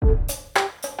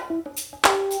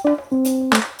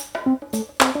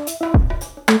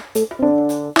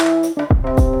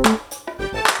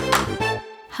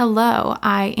Hello,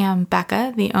 I am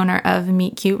Becca, the owner of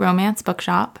Meet Cute Romance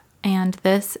Bookshop, and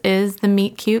this is the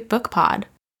Meet Cute Book Pod.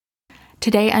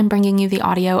 Today I'm bringing you the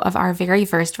audio of our very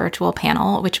first virtual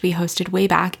panel, which we hosted way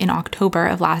back in October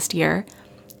of last year.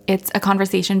 It's a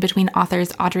conversation between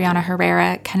authors Adriana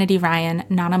Herrera, Kennedy Ryan,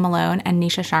 Nana Malone, and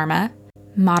Nisha Sharma,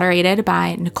 moderated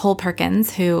by Nicole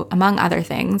Perkins, who, among other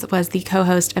things, was the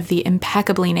co-host of the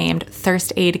impeccably named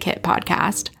Thirst Aid Kit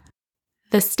podcast.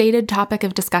 The stated topic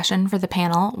of discussion for the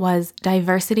panel was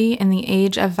diversity in the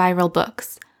age of viral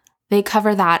books. They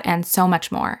cover that and so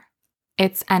much more.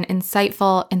 It's an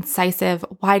insightful, incisive,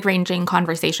 wide-ranging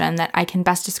conversation that I can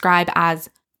best describe as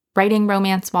writing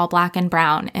romance while Black and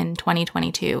brown in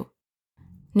 2022.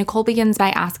 Nicole begins by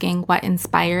asking what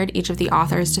inspired each of the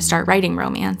authors to start writing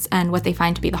romance and what they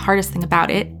find to be the hardest thing about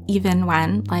it, even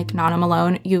when, like Nana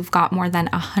Malone, you've got more than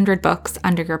 100 books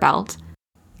under your belt.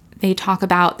 They talk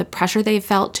about the pressure they've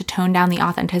felt to tone down the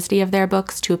authenticity of their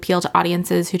books to appeal to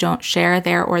audiences who don't share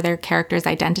their or their characters'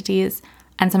 identities,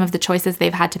 and some of the choices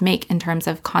they've had to make in terms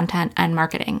of content and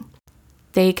marketing.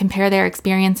 They compare their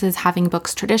experiences having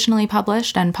books traditionally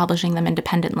published and publishing them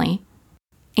independently.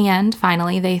 And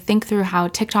finally, they think through how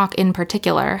TikTok in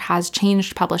particular has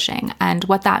changed publishing and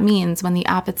what that means when the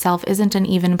app itself isn't an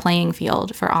even playing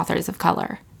field for authors of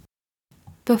color.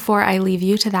 Before I leave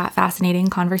you to that fascinating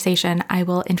conversation, I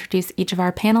will introduce each of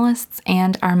our panelists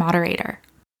and our moderator.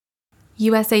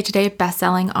 USA Today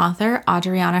bestselling author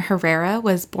Adriana Herrera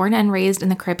was born and raised in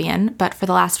the Caribbean, but for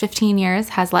the last 15 years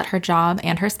has let her job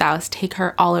and her spouse take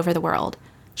her all over the world.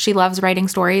 She loves writing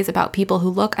stories about people who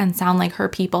look and sound like her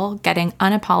people, getting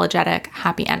unapologetic,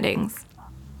 happy endings.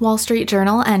 Wall Street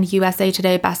Journal and USA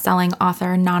Today bestselling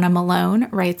author Nana Malone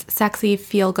writes sexy,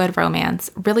 feel-good romance,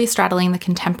 really straddling the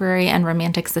contemporary and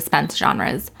romantic suspense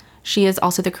genres. She is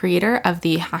also the creator of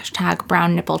the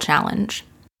 #Brown Nipple Challenge.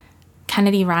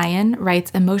 Kennedy Ryan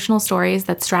writes emotional stories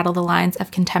that straddle the lines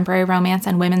of contemporary romance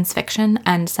and women's fiction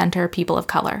and center people of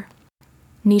color.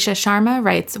 Nisha Sharma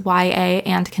writes YA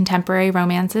and contemporary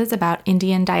romances about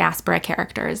Indian diaspora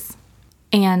characters.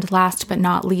 And last but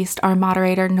not least, our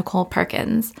moderator, Nicole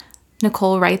Perkins.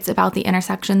 Nicole writes about the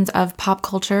intersections of pop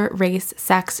culture, race,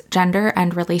 sex, gender,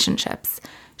 and relationships.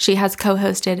 She has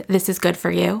co-hosted This Is Good For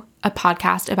You, a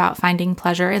podcast about finding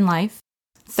pleasure in life,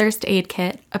 Thirst Aid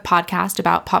Kit, a podcast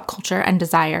about pop culture and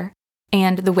desire,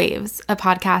 and The Waves, a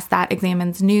podcast that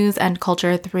examines news and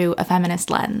culture through a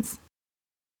feminist lens.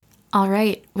 All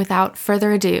right, without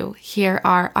further ado, here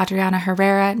are Adriana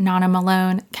Herrera, Nana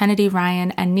Malone, Kennedy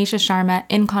Ryan, and Nisha Sharma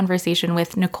in conversation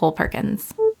with Nicole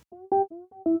Perkins.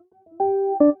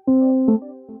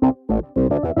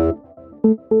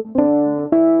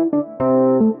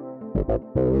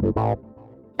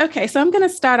 Okay, so I'm going to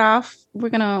start off. We're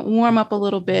going to warm up a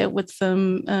little bit with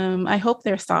some, I hope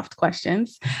they're soft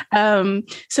questions. What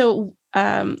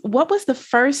was the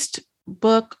first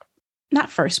book? Not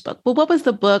first book, but what was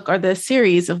the book or the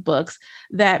series of books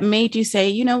that made you say,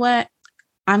 you know what,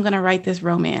 I'm going to write this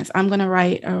romance. I'm going to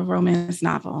write a romance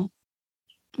novel.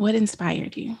 What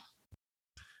inspired you?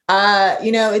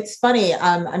 It's funny.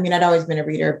 I'd always been a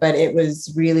reader, but it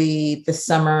was really the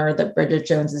summer that Bridget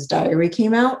Jones's Diary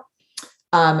came out.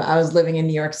 I was living in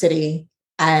New York City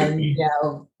and,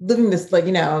 living this,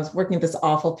 I was working at this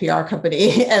awful PR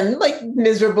company and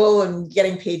miserable and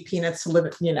getting paid peanuts to live,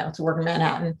 to work in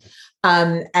Manhattan.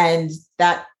 And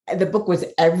that the book was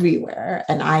everywhere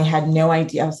and I had no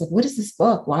idea. I was like, what is this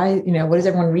book? Why, what is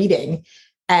everyone reading?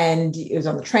 And it was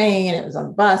on the train, it was on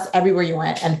the bus, everywhere you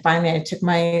went. And finally I took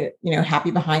my, happy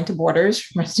behind to Borders,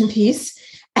 rest in peace.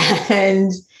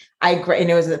 And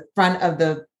it was the front of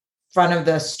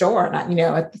the store. Not,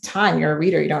 at the time you're a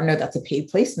reader, you don't know that's a paid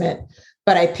placement,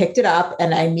 but I picked it up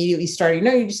and I immediately started,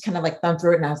 you just kind of thumb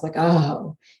through it. And I was like,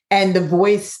 oh, and the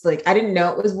voice, I didn't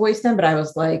know it was voice then, but I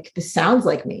was like, this sounds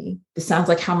like me. This sounds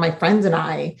like how my friends and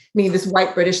this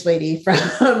white British lady from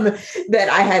that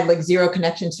I had zero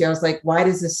connection to. I was like, why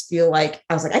does this feel like,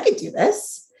 I was like, I could do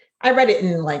this. I read it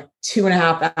in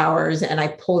 2.5 hours and I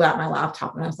pulled out my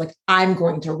laptop and I was like, I'm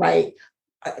going to write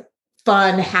a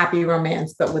fun, happy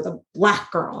romance, but with a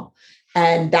Black girl.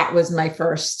 And that was my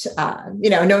first,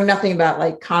 know nothing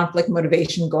about conflict,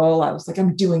 motivation, goal. I was like,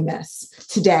 I'm doing this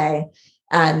today.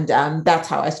 And that's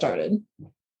how I started.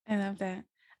 I love that.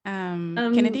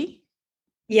 Kennedy?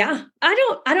 Yeah,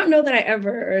 I don't know that I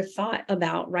ever thought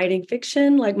about writing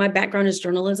fiction. My background is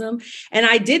journalism. And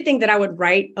I did think that I would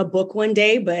write a book one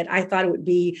day, but I thought it would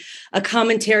be a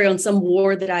commentary on some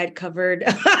war that I had covered,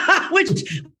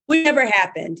 which never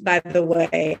happened, by the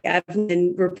way. I've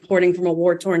been reporting from a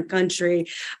war-torn country.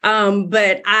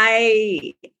 But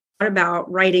I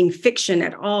about writing fiction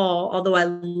at all, although I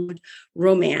loved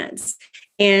romance.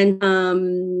 And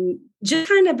just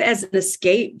kind of as an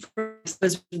escape,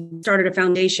 started a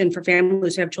foundation for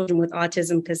families who have children with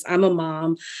autism, because I'm a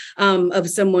mom of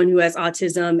someone who has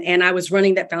autism. And I was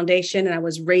running that foundation, and I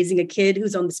was raising a kid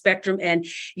who's on the spectrum. And,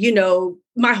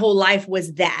 my whole life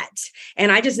was that.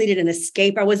 And I just needed an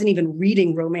escape. I wasn't even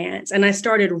reading romance. And I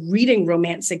started reading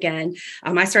romance again.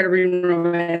 I started reading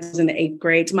romance in the 8th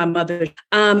grade to my mother.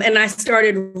 And I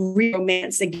started reading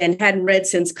romance again, hadn't read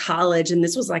since college. And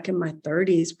this was like in my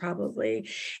 30s, probably.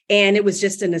 And it was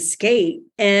just an escape.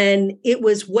 And it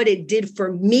was what it did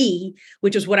for me,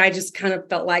 which is what I just kind of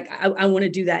felt like I want to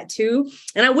do that too.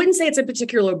 And I wouldn't say it's a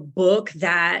particular book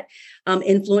that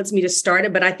influenced me to start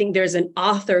it, but I think there's an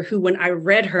author who, when I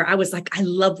read her, I was like, I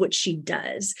love what she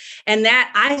does. And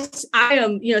that I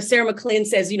am, Sarah McLean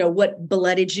says, what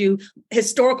blooded you?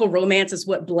 Historical romance is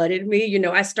what blooded me.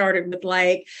 I started with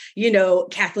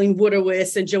Kathleen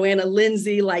Woodiwiss and Joanna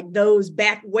Lindsay, like those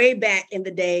way back in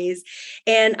the days.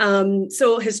 And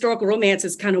so historical romance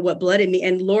is kind of what blooded me.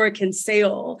 And Laura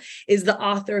Kinsale is the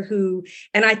author who,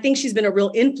 and I think she's been a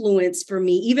real influence for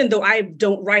me, even though I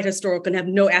don't write historical and have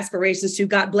no aspirations to.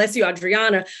 God bless you,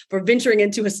 Adriana, for venturing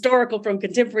into historical from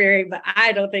contemporary, but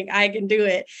I don't think I can do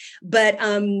it. But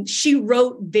she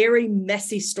wrote very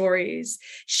messy stories.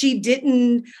 She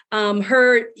didn't,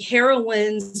 her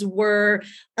heroines were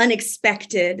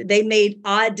unexpected. They made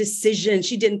odd decisions.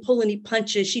 She didn't pull any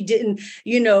punches. She didn't,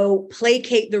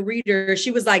 placate the reader.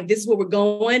 She was like, this is where we're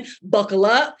going. Buckle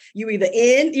up. You either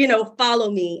in,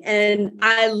 follow me. And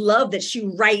I love that she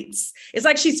writes. It's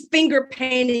like she's finger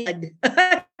painted.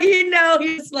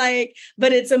 It's like,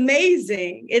 but it's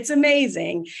amazing. It's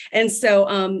amazing. And so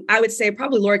I would say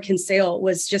probably Laura Kinsale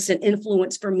was just an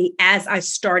influence for me as I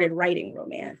started writing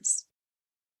romance.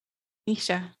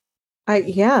 Nisha. I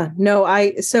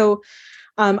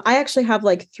actually have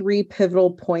like 3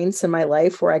 pivotal points in my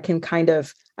life where I can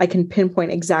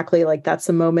pinpoint exactly like that's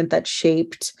the moment that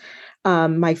shaped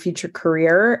my future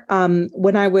career.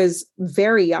 When I was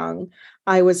very young,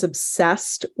 I was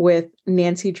obsessed with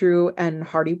Nancy Drew and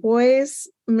Hardy Boys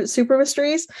Super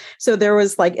Mysteries. So there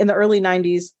was like in the early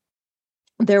 90s,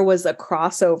 there was a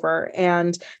crossover,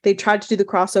 and they tried to do the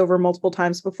crossover multiple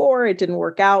times before. It didn't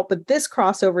work out. But this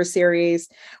crossover series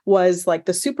was like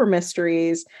the Super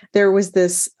Mysteries. There was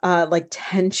this like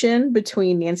tension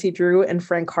between Nancy Drew and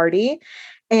Frank Hardy.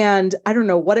 And I don't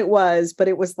know what it was, but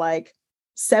it was like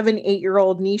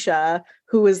 7-8-year-old Nisha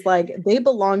who is like, they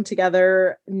belong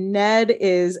together. Ned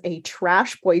is a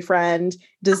trash boyfriend,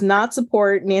 does not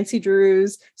support Nancy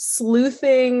Drew's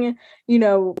sleuthing,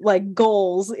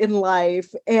 goals in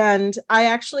life. And I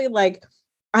actually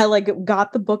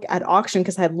got the book at auction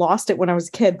because I had lost it when I was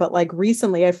a kid, but like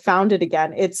recently I found it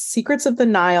again. It's Secrets of the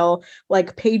Nile,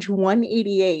 like page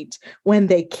 188, when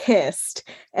they kissed.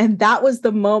 And that was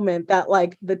the moment that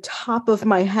like the top of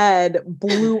my head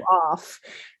blew off.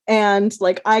 And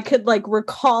like, I could like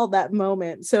recall that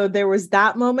moment. So there was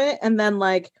that moment. And then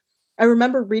like, I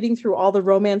remember reading through all the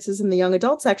romances in the young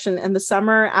adult section, and the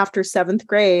summer after 7th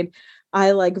grade,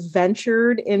 I like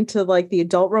ventured into like the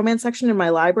adult romance section in my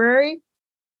library.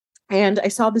 And I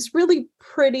saw this really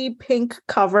pretty pink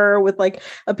cover with like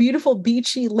a beautiful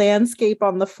beachy landscape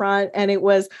on the front. And it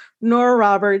was Nora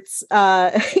Roberts'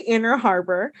 Inner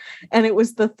Harbor. And it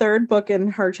was the 3rd book in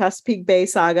her Chesapeake Bay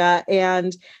saga.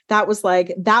 And that was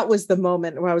the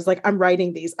moment where I was like, I'm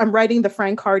writing these. I'm writing the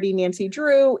Frank Hardy, Nancy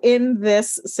Drew in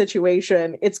this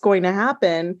situation. It's going to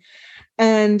happen.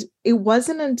 And it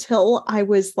wasn't until I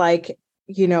was like,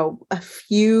 a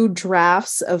few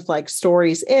drafts of like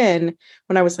stories in,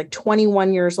 when I was like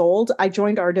 21 years old. I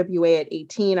joined RWA at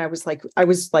 18. I was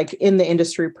like in the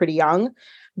industry pretty young,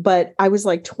 but I was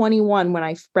like 21 when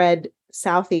I read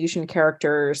South Asian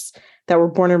characters that were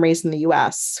born and raised in the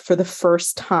US for the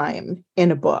first time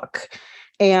in a book.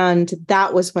 And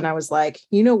that was when I was like,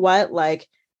 you know what? Like,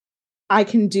 I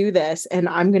can do this, and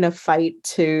I'm going to fight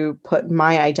to put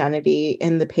my identity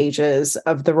in the pages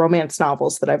of the romance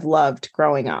novels that I've loved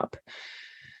growing up.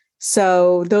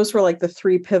 So those were like the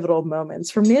 3 pivotal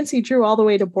moments, from Nancy Drew all the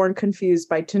way to Born Confused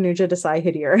by Tanuja Desai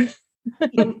Hidir.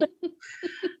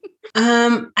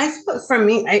 I thought for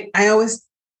me,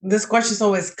 this question is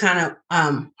always kind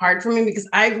of hard for me because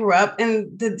I grew up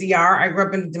in the DR. I grew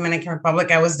up in the Dominican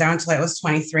Republic. I was down until I was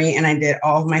 23, and I did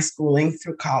all of my schooling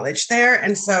through college there.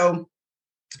 And so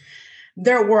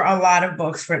there were a lot of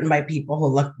books written by people who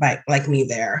looked like me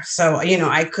there. So,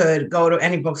 I could go to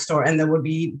any bookstore and there would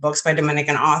be books by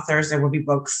Dominican authors. There would be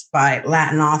books by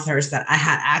Latin authors that I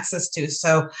had access to.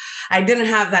 So I didn't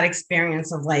have that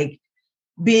experience of like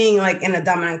being like in a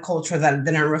dominant culture that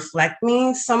didn't reflect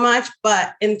me so much.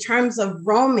 But in terms of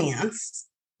romance,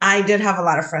 I did have a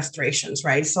lot of frustrations,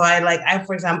 right? So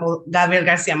for example, Gabriel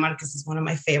Garcia Marquez is one of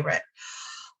my favorite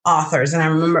authors. And I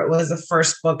remember it was the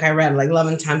first book I read, like Love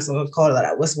and Times of Color.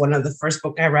 That was one of the first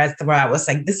book I read where I was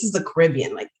like, this is the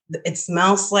Caribbean. Like it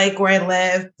smells like where I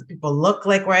live. The people look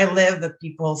like where I live. The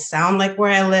people sound like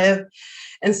where I live.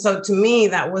 And so to me,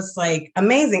 that was like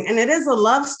amazing. And it is a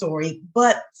love story,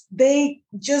 but they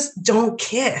just don't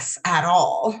kiss at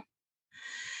all.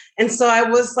 And so I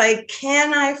was like,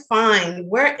 can I find,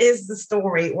 where is the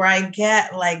story where I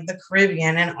get like the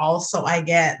Caribbean and also I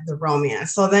get the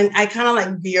romance? So then I kind of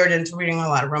like veered into reading a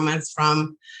lot of romance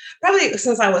from probably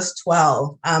since I was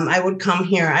 12. I would come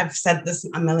here. I've said this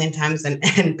a million times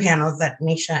in panels that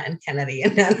Nisha and Kennedy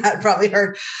and I've probably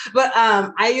heard. But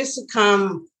I used to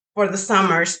come for the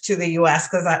summers to the US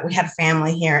because we had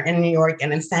family here in New York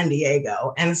and in San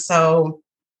Diego. And so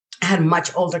I had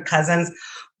much older cousins.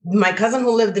 My cousin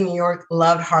who lived in New York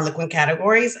loved Harlequin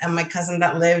categories, and my cousin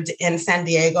that lived in San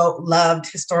Diego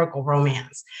loved historical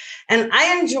romance. And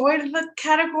I enjoyed the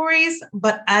categories,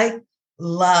 but I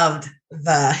loved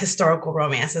the historical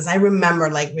romances. I remember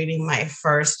like reading my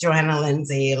first Johanna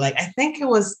Lindsey,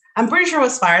 I'm pretty sure it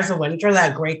was Fires of Winter,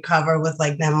 that great cover with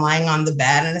like them lying on the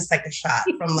bed and it's like a shot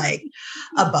from like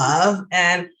above.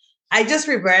 And I just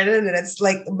reread it and it's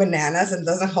like bananas and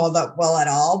doesn't hold up well at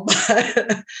all,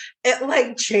 but it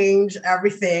like changed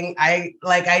everything I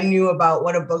knew about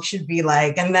what a book should be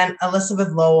like. And then Elizabeth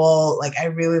Lowell, like I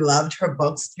really loved her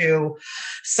books too.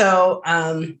 So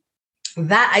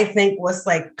that I think was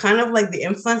like kind of like the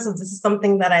influence of this is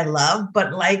something that I love,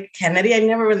 but like Kennedy, I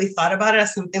never really thought about it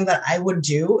as something that I would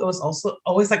do. It was also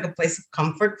always like a place of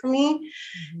comfort for me.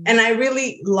 Mm-hmm. And I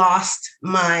really lost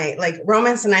my like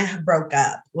romance and I broke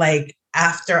up like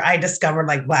after I discovered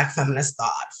like Black feminist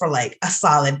thought for like a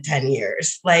solid 10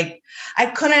 years. Like I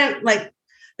couldn't like,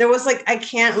 there was like, I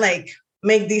can't like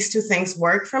make these two things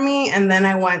work for me. And then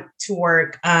I went to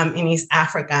work in East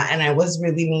Africa and I was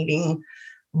really needing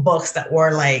books that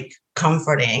were like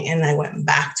comforting. And I went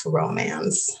back to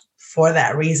romance for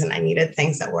that reason. I needed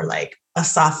things that were like a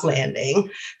soft landing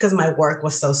because my work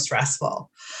was so stressful.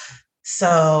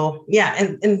 So yeah,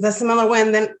 and in the similar way.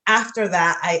 And then after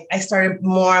that, I started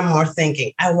more and more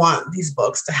thinking, I want these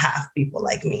books to have people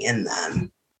like me in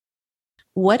them.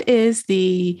 What is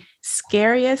the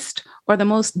scariest or the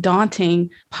most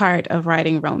daunting part of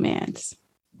writing romance?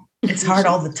 It's hard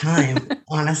all the time,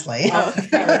 honestly. Oh,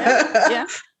 yeah.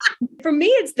 For me,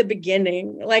 it's the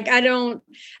beginning. Like, I don't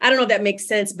know if that makes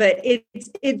sense, but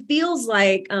it feels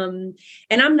like, and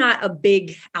I'm not a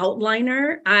big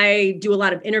outliner. I do a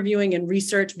lot of interviewing and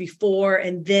research before,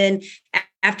 and then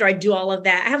after I do all of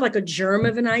that, I have like a germ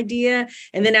of an idea.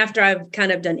 And then after I've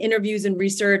kind of done interviews and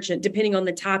research, and depending on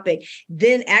the topic,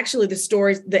 then actually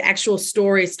the actual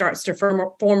story starts to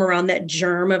form around that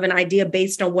germ of an idea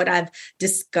based on what I've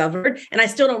discovered. And I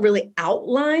still don't really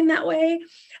outline that way.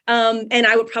 And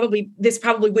this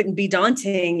probably wouldn't be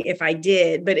daunting if I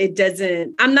did, but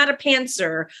I'm not a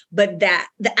pantser, but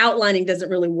the outlining doesn't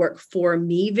really work for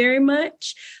me very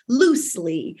much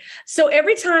loosely. So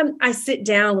every time I sit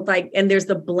down with and there's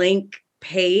the blank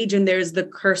page and there's the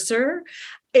cursor,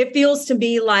 it feels to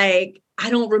me like, I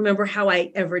don't remember how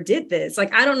I ever did this.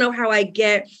 Like, I don't know how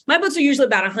my books are usually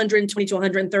about 120 to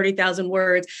 130,000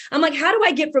 words. I'm like, how do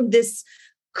I get from this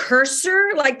cursor,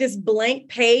 like this blank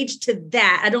page, to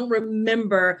that? I don't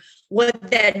remember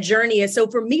what that journey is. So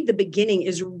for me, the beginning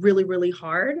is really, really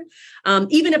hard.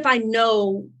 Even if I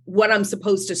know what I'm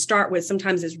supposed to start with,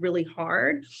 sometimes it's really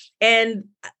hard. And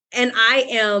I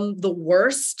am the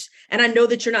worst. And I know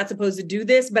that you're not supposed to do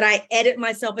this, but I edit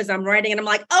myself as I'm writing and I'm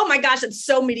like, oh my gosh, it's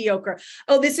so mediocre.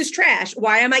 Oh, this is trash.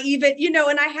 Why am I even,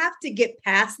 and I have to get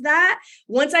past that.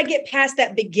 Once I get past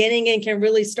that beginning and can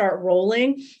really start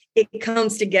rolling, it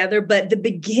comes together. But the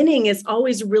beginning is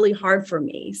always really hard for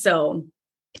me. So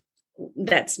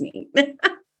that's me.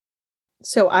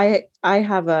 So I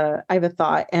have a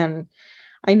thought, and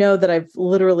I know that I've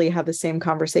literally had the same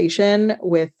conversation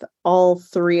with all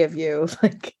three of you,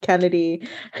 like Kennedy,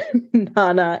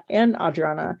 Nana, and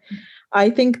Adriana. I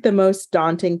think the most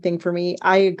daunting thing for me,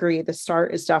 I agree, the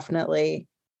start is definitely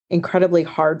incredibly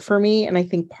hard for me. And I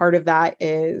think part of that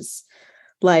is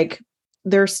like,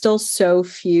 there's still so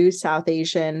few South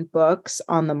Asian books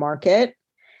on the market.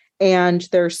 And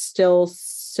there's still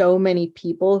so many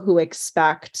people who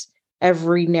expect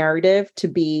every narrative to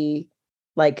be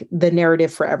like the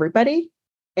narrative for everybody.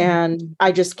 And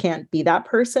I just can't be that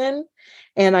person.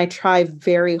 And I try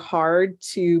very hard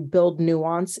to build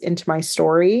nuance into my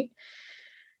story.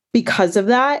 because of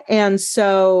that. And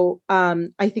so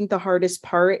I think the hardest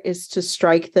part is to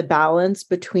strike the balance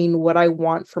between what I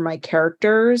want for my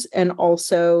characters and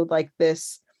also like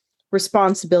this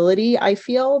responsibility. I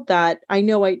feel that I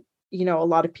know a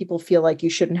lot of people feel like you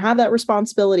shouldn't have that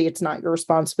responsibility. It's not your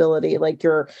responsibility. Like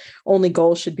your only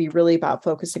goal should be really about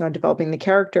focusing on developing the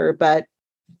character. But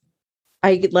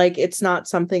it's not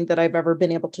something that I've ever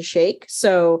been able to shake.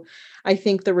 So I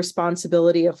think the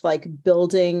responsibility of like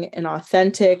building an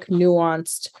authentic,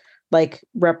 nuanced, like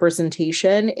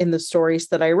representation in the stories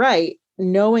that I write,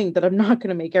 knowing that I'm not going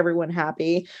to make everyone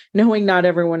happy, knowing not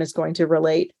everyone is going to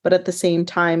relate, but at the same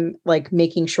time, like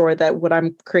making sure that what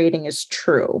I'm creating is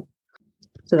true.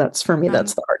 So that's for me,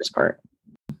 that's the hardest part.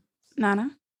 Nana?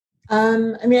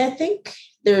 I think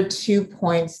there are 2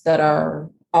 points that are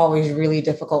always really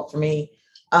difficult for me.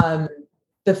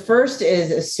 The first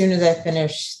is as soon as I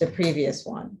finish the previous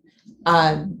one,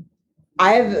 I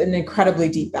have an incredibly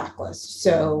deep backlist.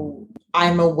 So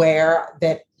I'm aware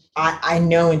that I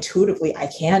know intuitively I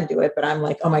can do it, but I'm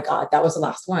like, oh my God, that was the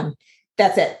last one.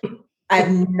 That's it. I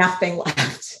have nothing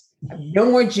left. I have no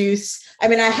more juice. I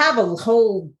have a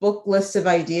whole book list of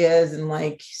ideas and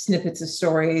like snippets of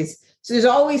stories. So there's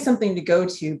always something to go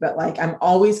to, but like, I'm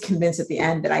always convinced at the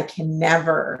end that I can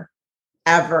never,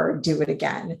 ever do it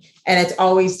again. And it's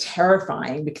always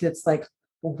terrifying because it's like,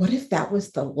 well, what if that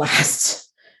was the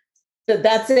last?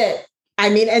 That's it.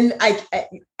 And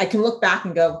I can look back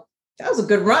and go, that was a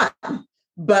good run,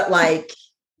 but like,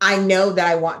 I know that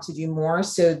I want to do more.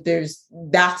 So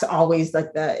that's always like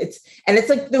it's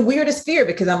like the weirdest fear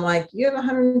because I'm like, you have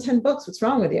 110 books. What's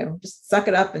wrong with you? Just suck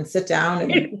it up and sit down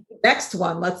and next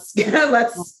one, let's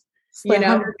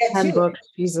 110 books.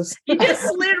 Jesus. You just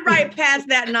slid right past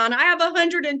that, Nana. I have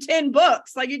 110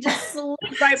 books. Like you just slid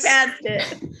right past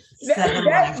it.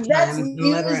 That's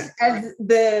used as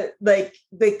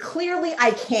the clearly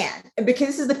I can, because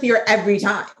this is the fear every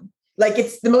time. Like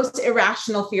it's the most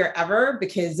irrational fear ever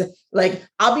because like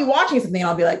I'll be watching something and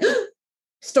I'll be like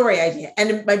story idea.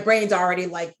 And my brain's already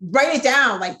like, write it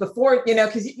down. Like before,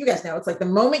 cause you guys know, it's like the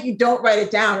moment you don't write it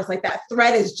down, it's like that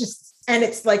thread is just, and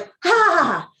it's like,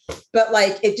 but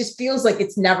like, it just feels like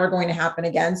it's never going to happen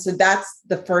again. So that's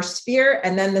the first fear.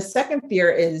 And then the second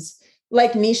fear is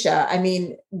like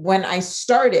Nisha. When I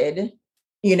started,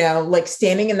 like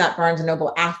standing in that Barnes and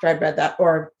Noble after I'd read that,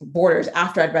 or Borders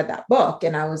after I'd read that book.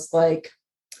 And I was like,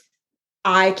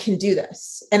 I can do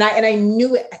this. And I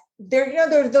knew it there,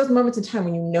 there are those moments in time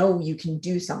when you can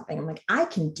do something. I'm like, I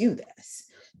can do this.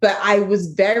 But I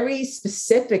was very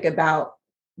specific about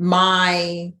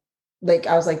I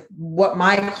was like, what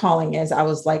my calling is. I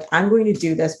was like, I'm going to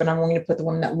do this, but I'm going to put the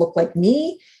women that look like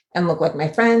me and look like my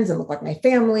friends and look like my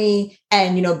family.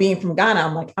 And, being from Ghana,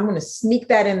 I'm like, I'm going to sneak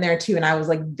that in there too. And I was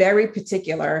like very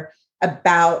particular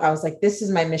I was like, this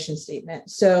is my mission statement.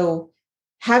 So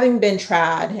having been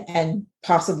trad and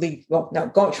possibly,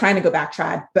 trying to go back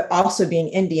trad, but also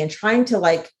being indie and trying to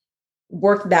like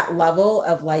work that level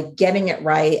of like getting it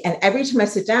right. And every time I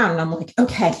sit down and I'm like,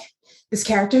 okay, this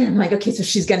character, I'm like, okay, so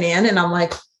she's Ghanaian. And I'm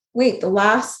like, wait, the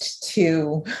last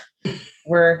 2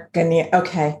 were Ghanaian.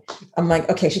 Okay. I'm like,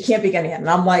 okay, she can't be Ghanaian. And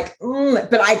I'm like,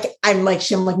 but I'm like,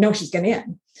 no, she's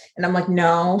Ghanaian. And I'm like,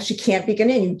 no, she can't be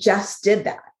Ghanaian. You just did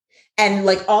that. And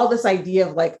like all this idea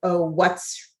of like, oh,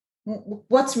 what's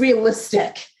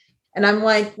realistic? And I'm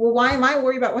like, well, why am I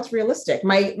worried about what's realistic?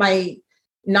 My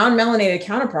non-melanated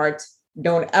counterparts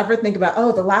don't ever think about,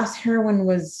 oh, the last heroine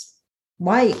was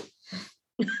white.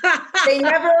 They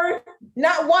never,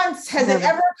 not once has it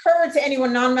ever occurred to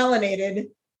anyone non-melanated.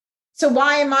 So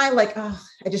why am I like, oh,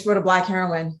 I just wrote a Black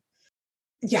heroine.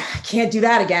 Yeah, I can't do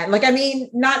that again. Like,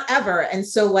 not ever. And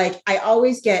so like, I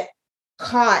always get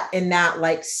caught in that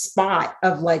like spot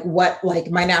of like, what, like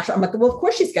my natural, I'm like, well, of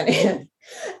course she's going to,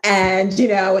 and,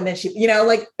 and then she,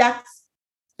 like,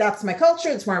 that's my culture.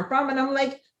 That's where I'm from. And I'm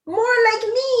like, more like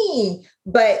me.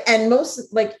 And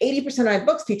most like 80% of my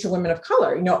books feature women of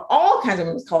color, all kinds of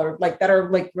women of color, like that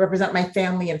are like represent my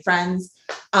family and friends.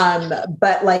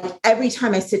 But like every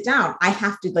time I sit down, I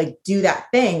have to like do that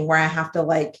thing where I have to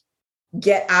like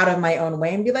get out of my own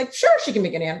way and be like, sure, she can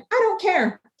be Ghanaian. I don't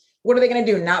care. What are they going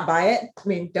to do? Not buy it?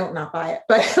 Don't not buy it.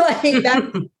 But like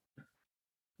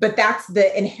that's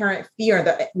the inherent fear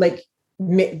that like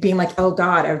being like, oh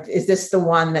God, is this the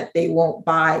one that they won't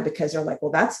buy because they're like,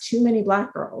 well, that's too many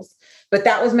Black girls. But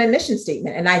that was my mission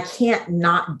statement and I can't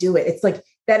not do it. It's like,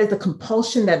 that is the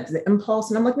compulsion, that's the impulse.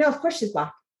 And I'm like, no, of course she's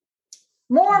Black.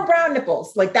 More brown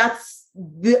nipples. Like that's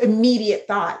the immediate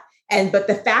thought. But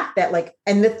the fact that like,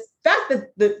 and the fact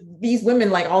that these women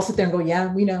like all sit there and go,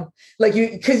 yeah, we know, like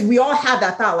because we all have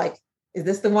that thought, like, is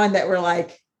this the one that we're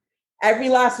like, every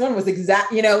last one was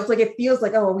exact, it's like, it feels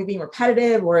like, oh, are we being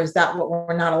repetitive, or is that what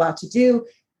we're not allowed to do?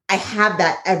 I have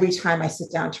that every time I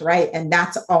sit down to write. And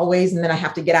that's always, and then I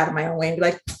have to get out of my own way and be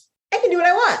like, I can do what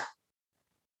I want.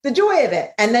 The joy of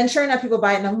it. And then sure enough, people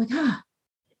buy it and I'm like,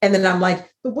 and then I'm like,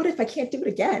 but what if I can't do it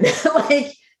again?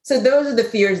 Like, so those are the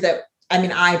fears that,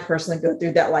 I personally go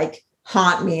through that like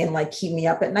haunt me and like keep me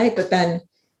up at night. But then,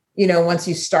 once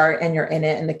you start and you're in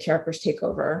it and the characters take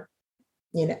over,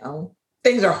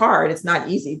 things are hard. It's not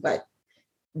easy, but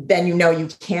then you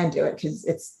can do it because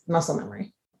it's muscle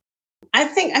memory. I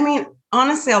think,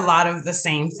 honestly, a lot of the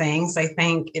same things. I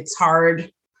think it's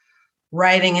hard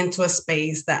writing into a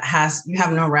space that you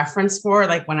have no reference for.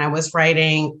 Like when I was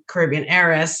writing Caribbean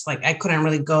Heiress, like I couldn't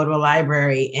really go to a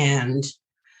library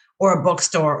or a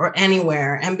bookstore or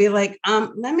anywhere and be like,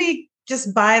 let me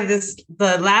just buy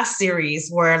the last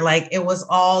series where like it was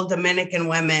all Dominican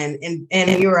women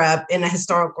in Europe in a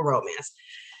historical romance.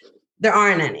 There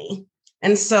aren't any.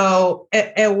 And so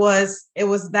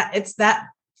it's that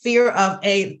fear of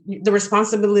the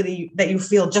responsibility that you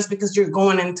feel just because you're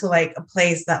going into like a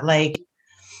place that like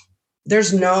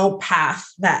there's no path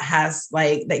that has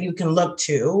like that you can look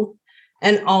to.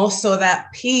 And also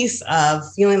that piece of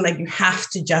feeling like you have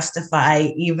to justify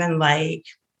even like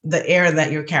the air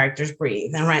that your characters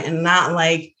breathe and not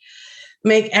like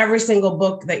make every single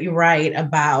book that you write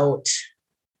about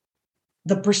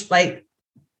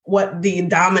what the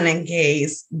dominant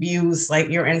gaze views like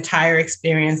your entire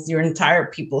experience, your entire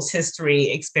people's history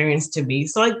experience to be.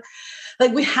 So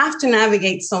like we have to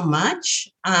navigate so much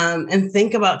and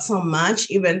think about so much,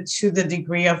 even to the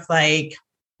degree of like,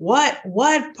 what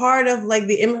part of like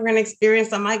the immigrant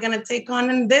experience am I going to take on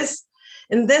in this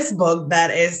book that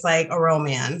is like a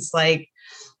romance? Like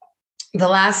the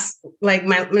last, like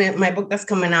my book that's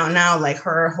coming out now, like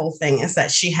her whole thing is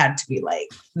that she had to be like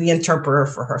the interpreter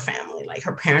for her family. Like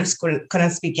her parents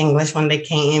couldn't speak English when they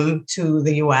came to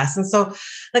the US. And so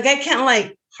like, I can't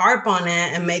like harp on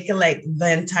it and make it like the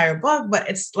entire book, but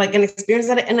it's like an experience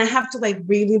and I have to like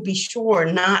really be sure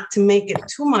not to make it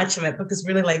too much of it because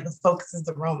really like the focus is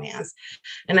the romance.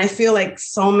 And I feel like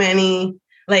so many,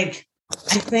 like,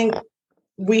 I think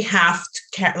we have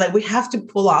to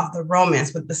pull off the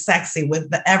romance with the sexy, with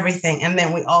the everything. And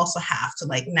then we also have to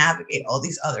like navigate all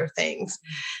these other things.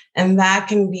 And that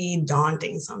can be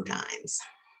daunting sometimes.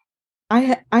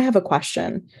 I have a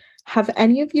question. Have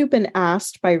any of you been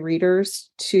asked by readers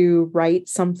to write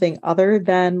something other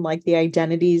than like the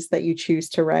identities that you choose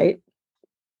to write?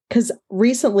 Because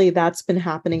recently that's been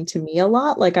happening to me a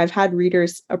lot. Like I've had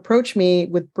readers approach me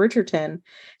with Bridgerton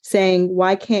saying,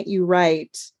 why can't you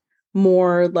write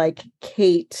more like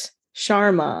Kate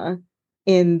Sharma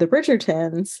in the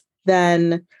Bridgertons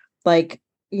than like,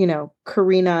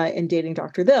 Karina in Dating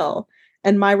Dr. Dill?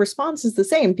 And my response is the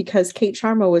same, because Kate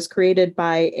Sharma was created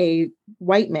by a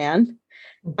white man.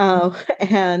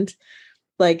 And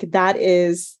like, that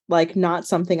is like not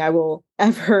something I will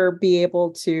ever be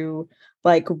able to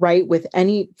like write with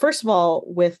any, first of all,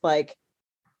 with like,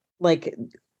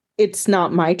 it's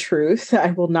not my truth.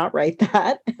 I will not write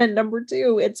that. And number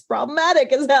two, it's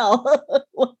problematic as hell.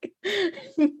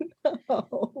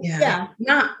 No. Yeah.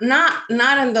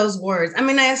 Not in those words. I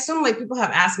mean, I assume like people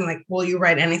have asked me like, will you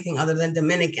write anything other than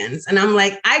Dominicans? And I'm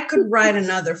like, I could write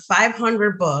another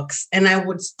 500 books and I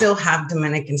would still have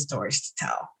Dominican stories to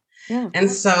tell. Yeah. And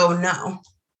so no.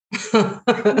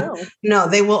 No,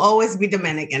 they will always be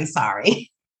Dominican.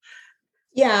 Sorry.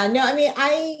 Yeah, no, I mean,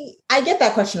 I get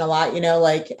that question a lot,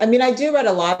 like, I mean, I do read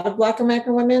a lot of Black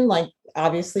American women, like,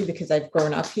 obviously, because I've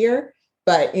grown up here,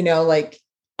 but, like,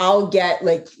 I'll get,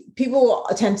 like, people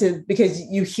tend to, because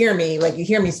you hear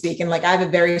me speak, and, like, I have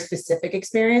a very specific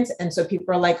experience, and so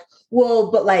people are like, well,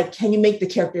 but, like, can you make the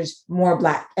characters more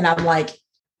Black? And I'm like,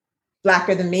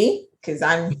 Blacker than me? Because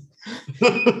I'm,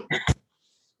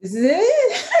 this is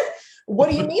it. What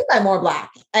do you mean by more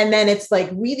Black? And then it's like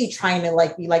really trying to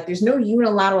like be like, there's no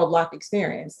unilateral Black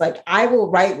experience. Like I will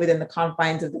write within the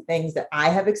confines of the things that I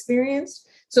have experienced.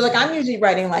 So like I'm usually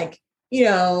writing like,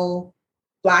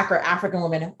 Black or African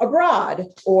women abroad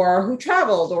or who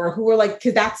traveled or who were like,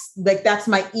 because that's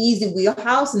my easy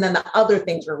wheelhouse. And then the other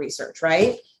things are research,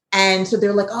 right? And so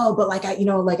they're like, oh, but like, I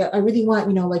really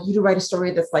want, like you to write a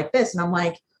story that's like this. And I'm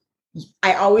like,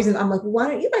 I'm like, why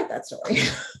don't you write that story?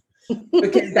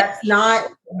 Because that's not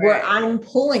where I'm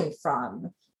pulling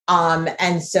from. And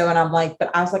I'm like,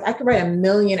 but I was like, I could write 1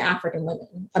 million African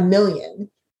women, 1 million.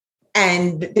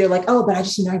 And they're like, oh, but I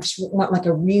just want like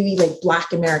a really like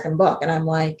Black American book. And I'm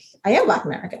like, I am Black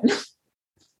American.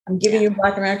 I'm giving you a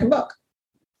Black American book.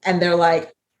 And they're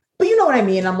like, but you know what I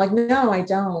mean? I'm like, no, I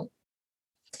don't.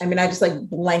 I mean, I just like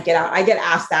blank it out. I get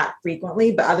asked that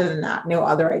frequently, but other than that, no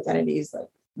other identities, like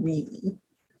really.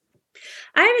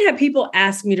 I haven't had people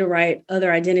ask me to write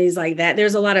other identities like that.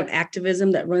 There's a lot of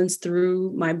activism that runs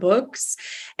through my books,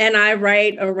 and I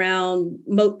write around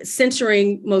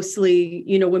censoring mostly,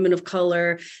 women of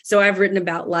color. So I've written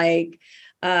about like,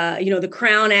 the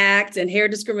Crown Act and hair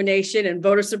discrimination and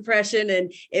voter suppression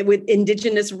and with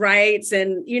indigenous rights.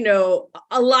 And,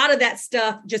 a lot of that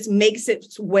stuff just makes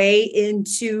its way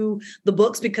into the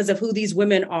books because of who these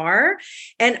women are.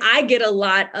 And I get a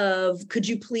lot of, could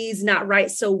you please not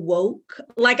write so woke?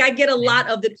 Like I get a lot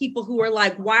of the people who are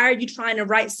like, why are you trying to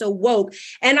write so woke?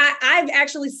 And I've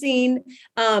actually seen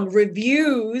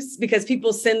reviews because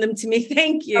people send them to me.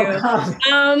 Thank you.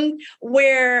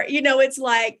 Where, it's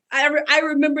like,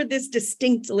 I remember this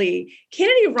distinctly.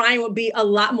 Kennedy Ryan would be a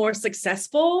lot more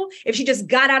successful if she just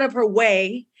got out of her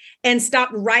way and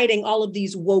stopped writing all of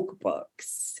these woke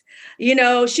books.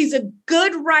 She's a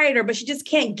good writer, but she just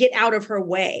can't get out of her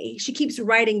way. She keeps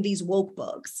writing these woke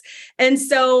books. And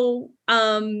so,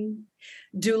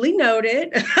 duly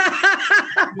noted.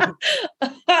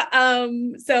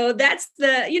 So that's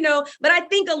but I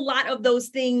think a lot of those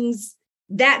things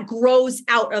that grows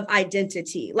out of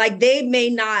identity. Like they may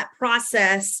not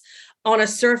process on a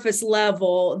surface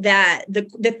level that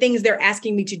the things they're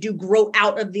asking me to do grow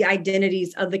out of the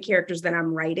identities of the characters that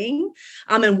I'm writing,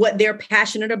 and what they're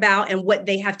passionate about and what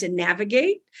they have to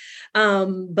navigate.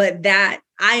 But that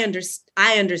I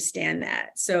understand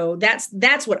that. So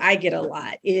that's what I get a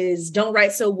lot is don't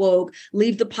write so woke,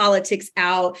 leave the politics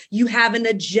out. You have an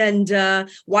agenda.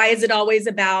 Why is it always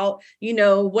about,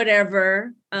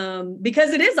 whatever? Because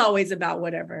it is always about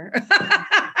whatever,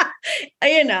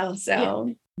 so. Yeah.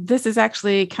 This is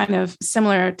actually kind of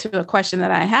similar to a question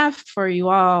that I have for you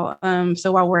all.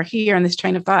 So while we're here on this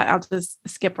train of thought, I'll just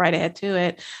skip right ahead to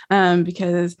it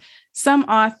because some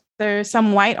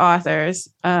white authors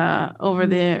over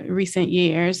the recent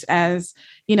years, as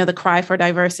the cry for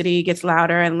diversity gets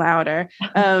louder and louder,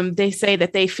 they say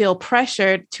that they feel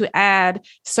pressured to add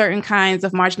certain kinds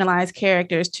of marginalized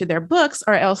characters to their books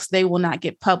or else they will not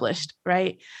get published,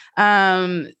 right?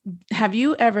 Have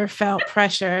you ever felt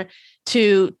pressure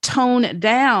to tone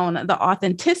down the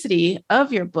authenticity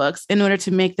of your books in order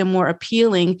to make them more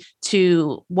appealing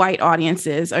to white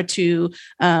audiences or to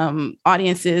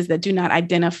audiences that do not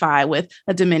identify with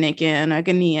a Dominican or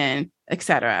Ghanaian, et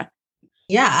cetera?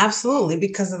 Yeah, absolutely.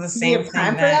 Because of the same thing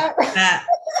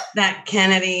that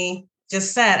Kennedy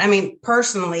just said. I mean,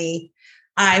 personally,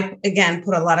 I, again,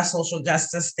 put a lot of social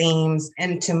justice themes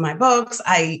into my books.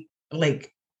 I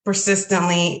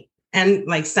persistently and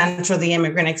center the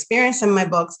immigrant experience in my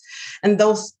books. And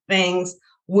those things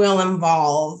will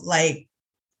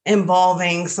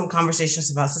involving some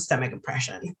conversations about systemic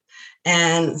oppression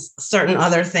and certain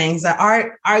other things that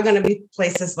are going to be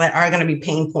places that are going to be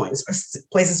pain points or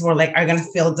places where are going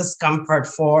to feel discomfort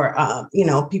for,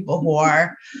 people who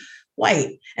are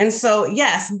white. And so,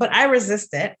 yes, but I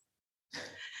resist it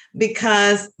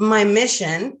because my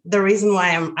mission, the reason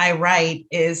why I write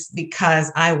is because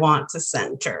I want to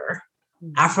center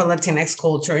Afro-Latinx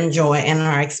culture and joy in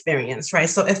our experience, right?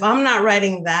 So if I'm not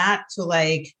writing that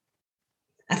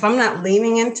if I'm not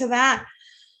leaning into that,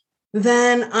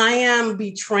 then I am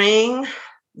betraying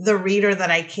the reader that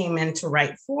I came in to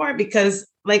write for. Because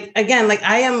I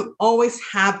am always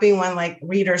happy when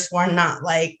readers who are not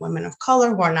women of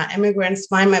color, who are not immigrants,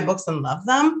 find my books and love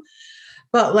them.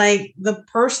 But the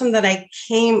person that I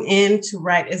came in to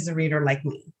write is a reader like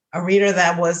me, a reader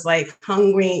that was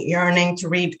hungry, yearning to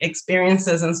read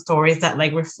experiences and stories that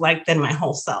reflected my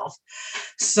whole self.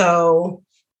 So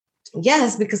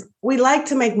yes, because we like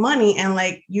to make money and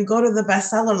you go to the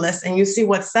bestseller list and you see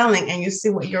what's selling and you see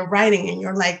what you're writing and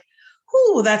you're like,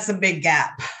 ooh, that's a big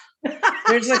gap.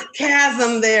 There's a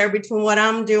chasm there between what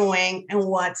I'm doing and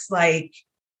what's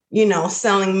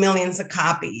selling millions of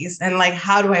copies. And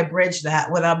how do I bridge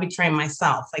that without betraying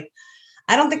myself?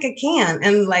 I don't think I can.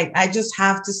 And I just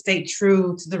have to stay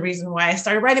true to the reason why I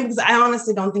started writing, because I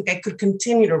honestly don't think I could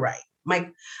continue to write.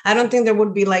 I don't think there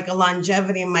would be a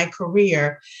longevity in my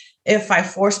career if I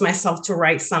force myself to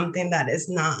write something that is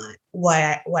not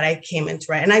what I came into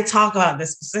write. And I talk about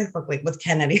this specifically with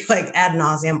Kennedy, ad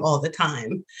nauseum all the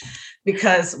time,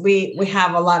 because we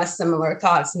have a lot of similar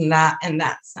thoughts in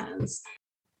that sense.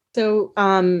 So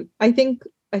I think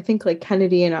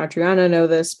Kennedy and Adriana know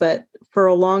this, but for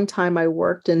a long time, I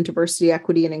worked in diversity,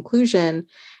 equity, and inclusion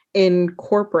in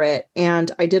corporate.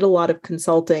 And I did a lot of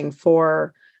consulting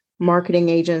for marketing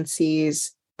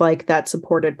agencies that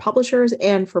supported publishers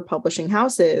and for publishing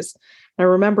houses. And I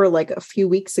remember a few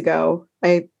weeks ago,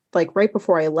 I like right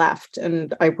before I left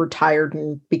and I retired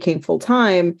and became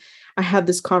full-time, I had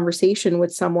this conversation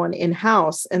with someone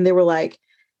in-house, and they were like,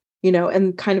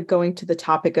 and kind of going to the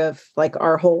topic of like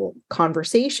our whole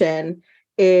conversation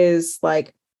is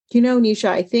like, Nisha,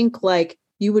 I think like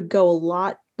you would go a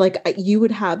lot, like you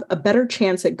would have a better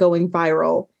chance at going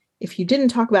viral if you didn't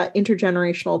talk about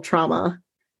intergenerational trauma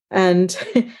and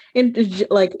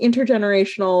like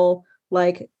intergenerational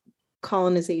like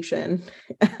colonization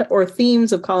or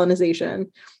themes of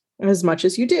colonization as much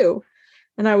as you do.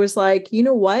 And I was like, you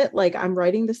know what? Like, I'm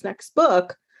writing this next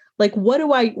book. Like,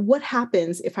 what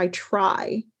happens if I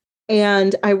try?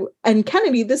 And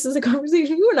Kennedy, this is a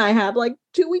conversation you and I had like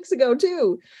 2 weeks ago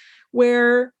too,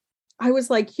 where I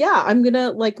was like, yeah, I'm going to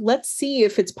like, let's see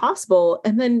if it's possible.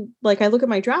 And then like, I look at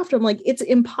my draft, I'm like, it's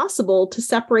impossible to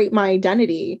separate my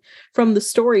identity from the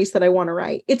stories that I want to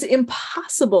write. It's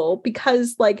impossible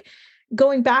because like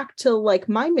going back to like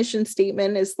my mission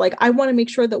statement is like, I want to make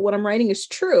sure that what I'm writing is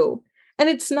true. And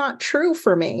it's not true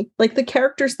for me. Like the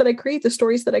characters that I create, the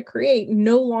stories that I create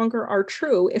no longer are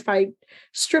true if I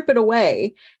strip it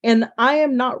away. And I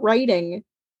am not writing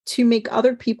to make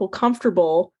other people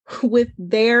comfortable with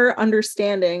their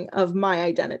understanding of my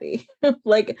identity.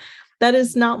 Like that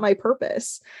is not my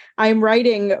purpose. I'm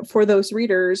writing for those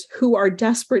readers who are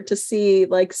desperate to see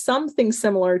like something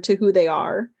similar to who they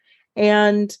are.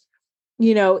 And,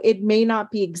 it may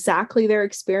not be exactly their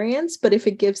experience, but if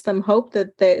it gives them hope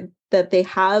that they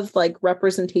have like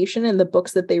representation in the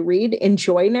books that they read,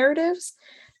 enjoy narratives,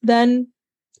 then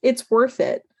it's worth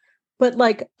it. But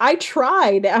like, I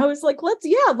tried, I was like,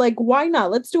 why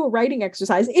not? Let's do a writing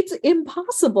exercise. It's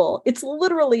impossible. It's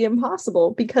literally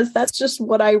impossible because that's just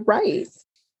what I write.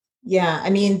 Yeah. I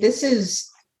mean, this is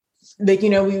like,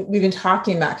 we've been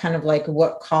talking about kind of like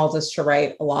what calls us to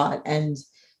write a lot. And,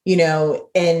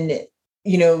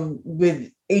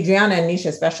 with Adriana and Nisha,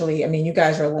 especially, I mean, you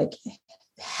guys are like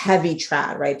heavy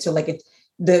trad, right? So like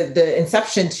the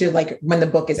inception to like when the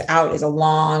book is out is a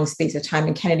long space of time.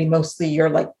 And Kennedy, mostly you're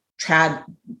like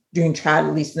doing trad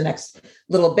at least for the next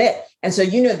little bit. And so,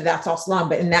 that's also long,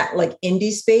 but in that like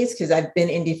indie space, because I've been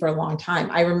indie for a long time.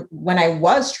 When I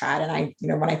was trad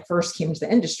and when I first came into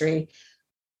the industry,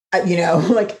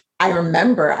 like I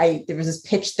remember there was this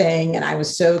pitch thing and I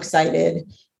was so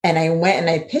excited and I went and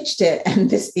I pitched it and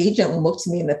this agent looked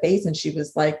me in the face and she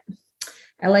was like,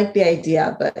 I like the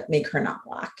idea, but make her not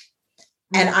Black.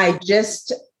 And I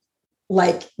just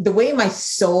like the way my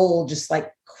soul just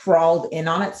like crawled in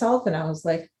on itself. And I was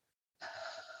like,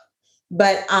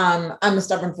 but I'm a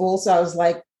stubborn fool. So I was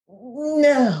like,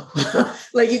 no,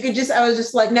 like I was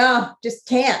just like, no, just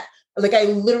can't. Like I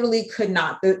literally could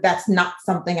not. That's not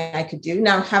something I could do.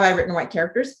 Now, have I written white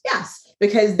characters? Yes,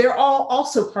 because they're all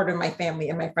also part of my family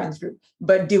and my friends group.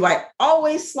 But do I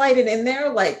always slide it in there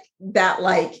like that?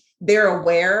 Like they're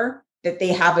aware that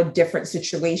they have a different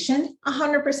situation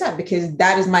 100%, because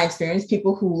that is my experience.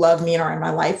 People who love me and are in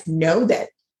my life know that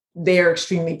they're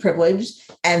extremely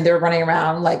privileged and they're running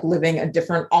around like living a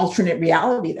different alternate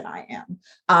reality than I am.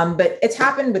 But it's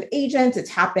happened with agents. It's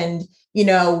happened,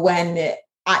 when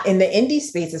in the indie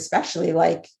space, especially,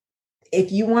 like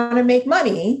if you want to make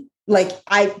money, like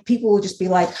people will just be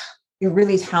like, you're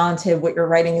really talented. What you're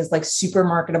writing is like super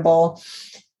marketable.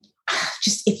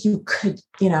 Just if you could,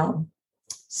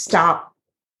 stop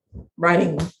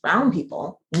writing brown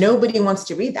people. Nobody wants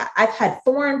to read that. I've had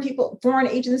foreign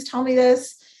agents tell me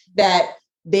this, that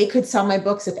they could sell my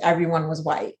books if everyone was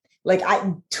white. Like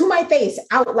to my face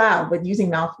out loud with using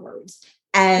mouth words.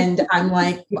 And I'm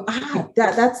like,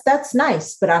 that's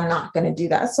nice, but I'm not going to do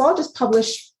that. So I'll just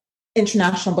publish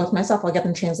international books myself. I'll get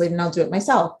them translated and I'll do it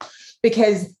myself,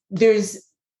 because there's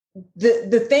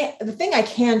the thing I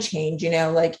can change,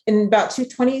 like in about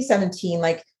 2017,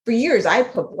 like for years, I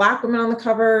put Black women on the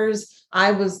covers.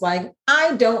 I was like,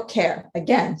 I don't care.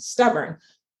 Again, stubborn.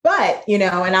 But, and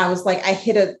I was like, I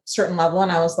hit a certain level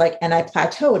and I was like, and I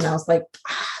plateaued and I was like,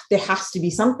 there has to be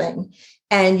something.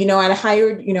 And, I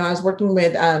hired, I was working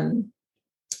with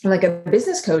like a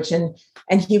business coach and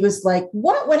he was like,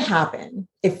 what would happen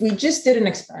if we just did an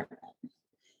experiment?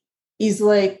 He's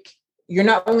like, you're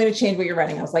not only going to change what you're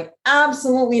writing. I was like,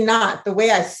 absolutely not. The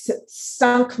way I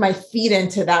sunk my feet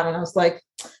into that one, I was like,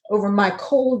 over my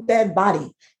cold, dead body.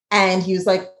 And he was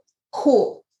like,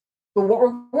 cool. But what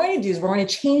we're going to do is we're going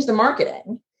to change the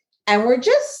marketing and we're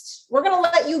going to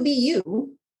let you be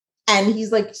you. And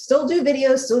he's like, still do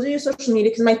videos, still do your social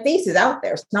media, because my face is out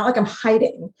there. It's not like I'm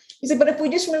hiding. He's like, but if we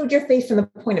just removed your face from the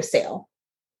point of sale,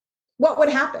 what would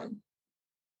happen?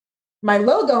 My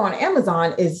logo on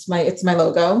Amazon it's my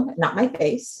logo, not my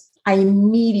face. I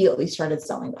immediately started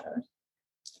selling better.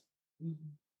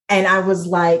 And I was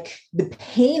like, the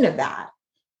pain of that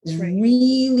is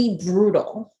really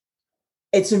brutal.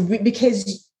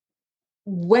 Because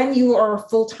when you are a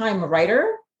full-time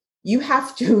writer, you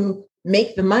have to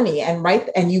make the money and write,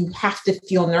 and you have to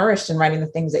feel nourished in writing the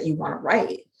things that you want to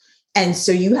write. And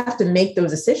so you have to make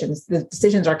those decisions. The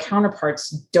decisions our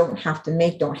counterparts don't have to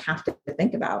make, don't have to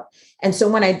think about. And so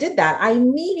when I did that, I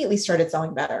immediately started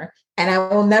selling better. And I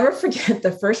will never forget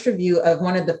the first review of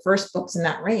one of the first books in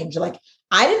that range. Like,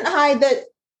 I didn't hide that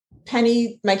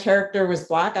Penny, my character, was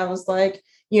Black. I was like,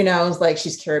 I was like,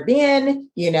 she's Caribbean,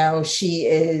 she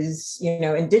is,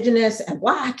 Indigenous and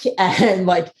Black. And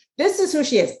like, this is who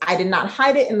she is. I did not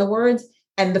hide it in the words.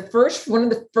 And one of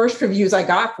the first reviews I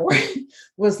got for it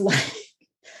was like,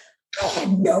 I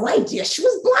had no idea she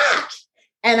was Black.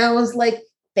 And I was like,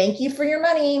 thank you for your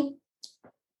money.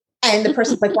 And the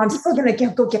person's like, well, I'm still going to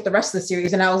go get the rest of the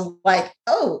series. And I was like,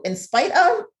 oh, in spite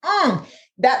of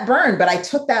that burn. But I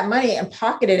took that money and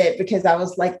pocketed it because I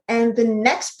was like, and the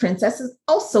next princess is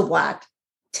also Black.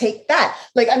 Take that.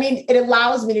 Like, I mean, it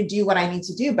allows me to do what I need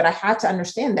to do. But I had to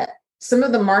understand that some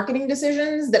of the marketing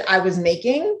decisions that I was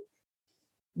making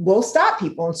will stop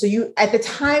people. And so at the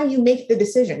time you make the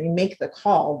decision, you make the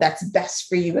call that's best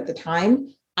for you at the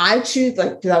time. I choose,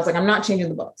 because I was like, I'm not changing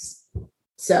the books.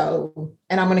 So,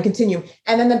 and I'm going to continue.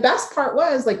 And then the best part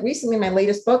was, like, recently, my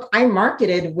latest book, I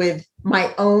marketed with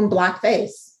my own Black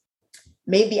face,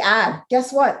 made the ad.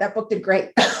 Guess what? That book did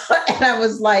great. And I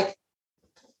was like,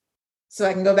 so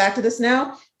I can go back to this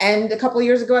now. And a couple of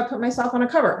years ago, I put myself on a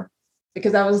cover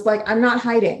because I was like, I'm not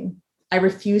hiding. I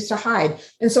refuse to hide.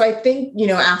 And so I think,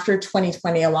 after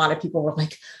 2020, a lot of people were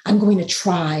like, I'm going to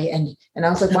try. And I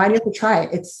was like, why do you have to try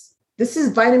it? This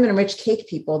is vitamin rich cake,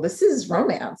 people. This is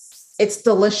romance. It's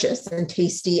delicious and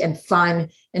tasty and fun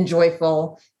and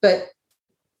joyful. But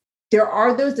there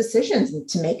are those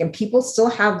decisions to make, and people still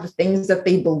have the things that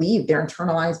they believe, their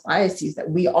internalized biases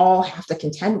that we all have to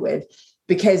contend with,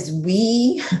 because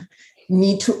we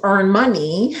need to earn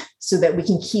money so that we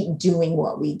can keep doing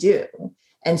what we do.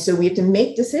 And so we have to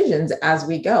make decisions as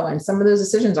we go. And some of those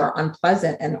decisions are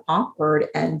unpleasant and awkward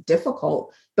and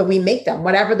difficult, but we make them.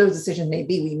 Whatever those decisions may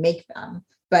be, we make them.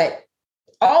 But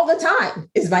all the time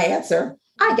is my answer.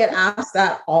 I get asked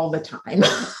that all the time.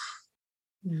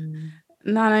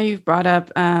 Nana, you've brought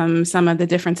up some of the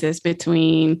differences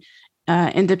between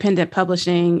independent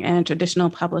publishing and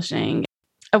traditional publishing.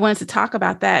 I wanted to talk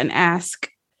about that and ask,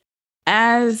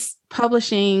 as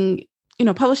publishing,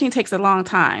 publishing takes a long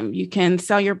time. You can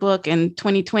sell your book in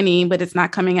 2020, but it's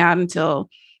not coming out until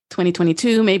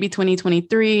 2022, maybe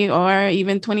 2023, or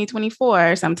even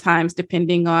 2024, sometimes,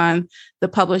 depending on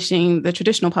the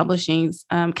traditional publishing's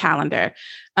calendar.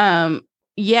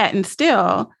 Yet and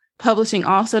still, publishing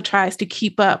also tries to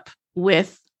keep up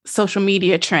with social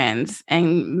media trends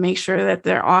and make sure that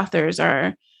their authors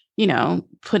are,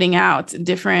 putting out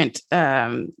different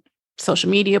social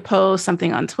media posts,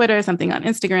 something on Twitter, something on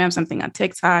Instagram, something on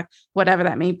TikTok, whatever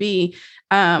that may be.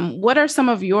 What are some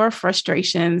of your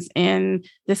frustrations in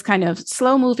this kind of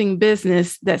slow moving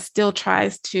business that still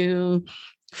tries to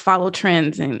follow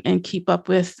trends and keep up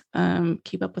with the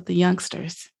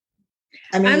youngsters?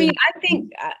 I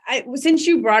think since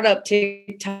you brought up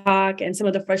TikTok and some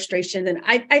of the frustration, and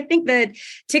I think that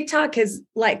TikTok has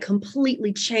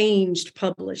completely changed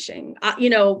publishing.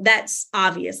 That's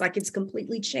obvious. It's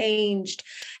completely changed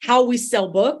how we sell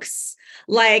books.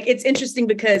 It's interesting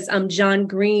because John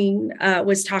Green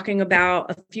was talking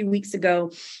about a few weeks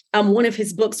ago, one of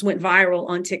his books went viral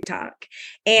on TikTok.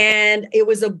 And it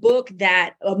was a book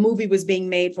that a movie was being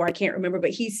made for. I can't remember,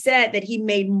 but he said that he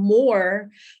made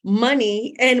more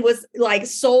money and was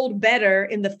sold better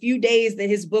in the few days that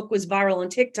his book was viral on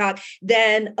TikTok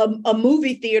than a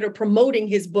movie theater promoting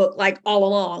his book all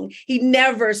along. He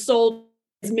never sold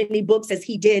as many books as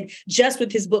he did just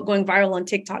with his book going viral on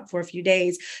TikTok for a few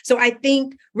days. So I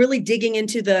think really digging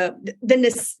into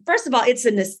first of all, it's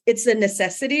a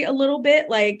necessity a little bit.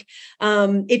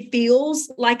 It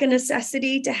feels like a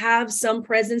necessity to have some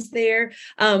presence there.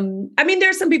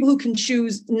 There's some people who can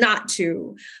choose not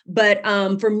to, but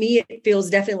for me, it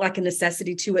feels definitely like a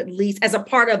necessity to, at least as a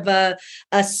part of a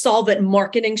solvent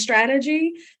marketing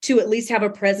strategy, to at least have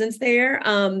a presence there.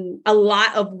 A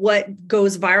lot of what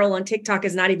goes viral on TikTok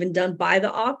is not even done by the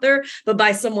author, but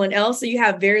by someone else. So you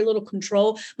have very little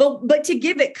control. But to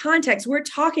give it context, we're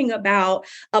talking about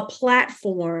a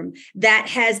platform that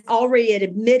has already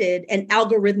admitted an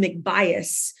algorithmic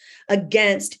bias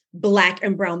against Black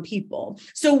and brown people.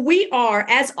 So we are,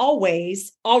 as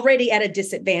always, already at a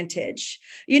disadvantage.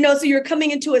 So you're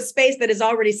coming into a space that has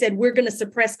already said, we're going to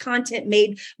suppress content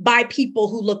made by people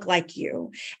who look like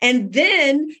you. And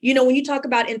then, when you talk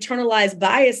about internalized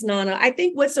bias, Nana, I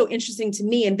think what's so interesting to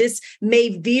me, and this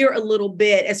may veer a little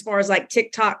bit as far as like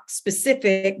TikTok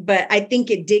specific, but I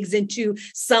think it digs into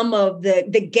some of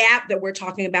the gap that we're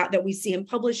talking about that we see in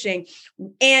publishing.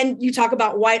 And you talk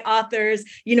about white authors,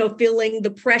 feeling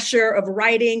the pressure of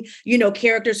writing,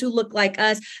 characters who look like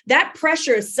us. That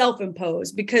pressure is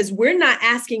self-imposed because we're not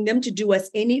asking them to do us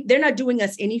they're not doing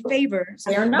us any favors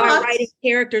by writing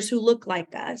characters who look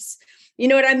like us. You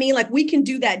know what I mean? Like we can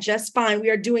do that just fine. We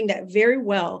are doing that very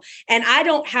well. And I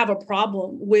don't have a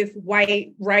problem with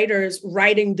white writers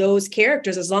writing those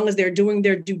characters as long as they're doing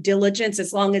their due diligence,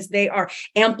 as long as they are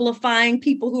amplifying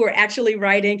people who are actually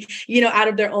writing, out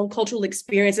of their own cultural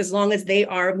experience, as long as they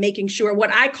are making sure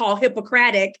what I call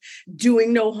Hippocratic,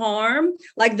 doing no harm.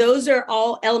 Like those are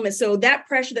all elements. So that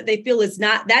pressure that they feel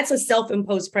that's a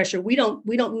self-imposed pressure. We don't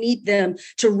need them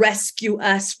to rescue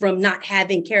us from not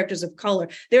having characters of color.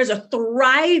 There's a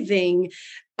thriving,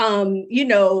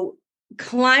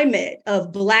 climate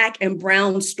of Black and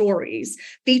brown stories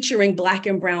featuring Black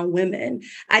and brown women.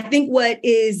 I think what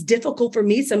is difficult for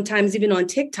me sometimes, even on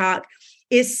TikTok,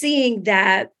 is seeing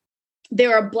that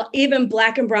there are even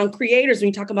Black and brown creators, when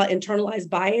you talk about internalized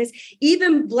bias,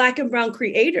 even Black and brown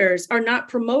creators are not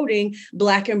promoting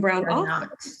Black and brown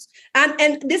authors.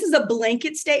 And this is a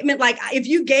blanket statement. Like if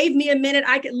you gave me a minute,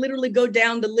 I could literally go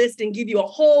down the list and give you a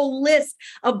whole list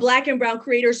of Black and brown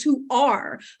creators who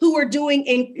are doing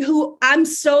and who I'm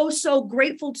so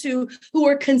grateful to, who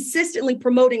are consistently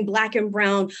promoting Black and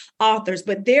brown authors.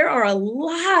 But there are a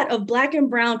lot of Black and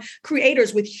brown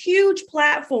creators with huge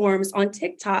platforms on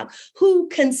TikTok who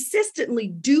consistently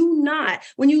do not,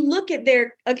 when you look at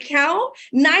their account,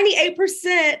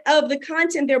 98% of the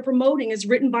content they're promoting is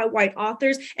written by white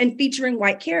authors and featuring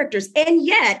white characters. And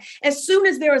yet, as soon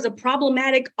as there is a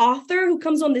problematic author who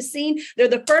comes on the scene, they're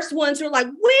the first ones who are like,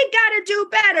 we got to do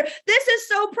better. This is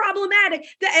so problematic.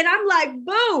 And I'm like,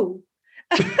 boo.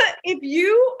 If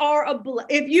you are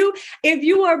if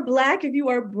you are Black, if you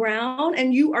are brown,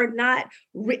 and you are not,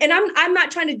 and I'm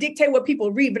not trying to dictate what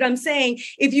people read, but I'm saying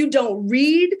if you don't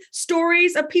read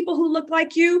stories of people who look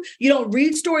like you don't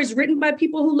read stories written by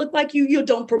people who look like you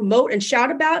don't promote and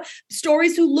shout about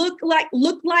stories who look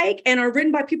like and are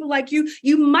written by people like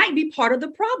you might be part of the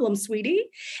problem, sweetie.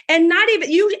 And not even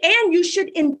you, and you should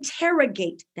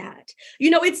interrogate that.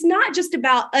 It's not just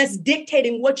about us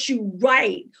dictating what you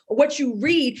write or what you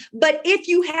read, but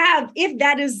if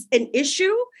that is an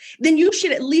issue, then you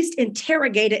should at least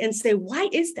interrogate it and say, why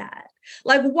is that?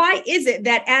 Like, why is it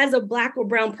that as a Black or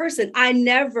brown person, I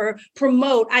never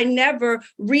promote, I never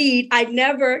read, I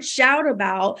never shout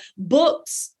about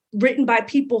books written by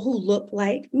people who look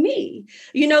like me?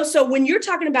 So when you're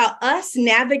talking about us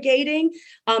navigating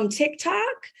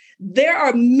TikTok, there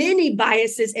are many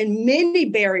biases and many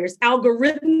barriers,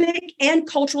 algorithmic and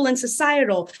cultural and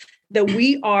societal, that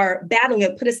we are battling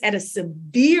that put us at a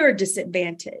severe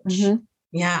disadvantage. Mm-hmm.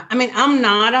 Yeah. I mean, I'm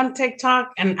not on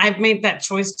TikTok, and I've made that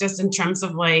choice just in terms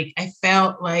of like, I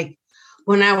felt like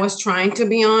when I was trying to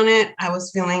be on it, I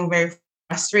was feeling very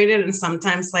frustrated and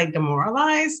sometimes like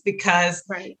demoralized because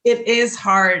it is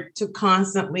hard to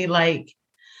constantly like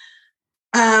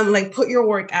put your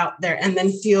work out there and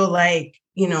then feel like,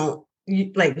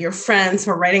 like your friends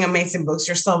who are writing amazing books,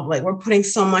 yourself, like we're putting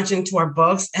so much into our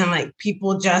books and like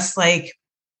people just like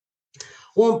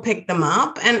won't pick them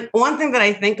up. And one thing that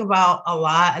I think about a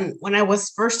lot, and when I was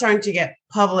first starting to get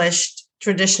published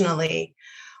traditionally,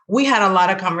 we had a lot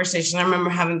of conversation. I remember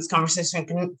having this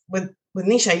conversation with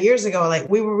Nisha years ago. Like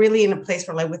we were really in a place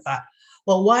where like we thought,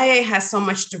 well, YA has so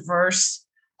much diverse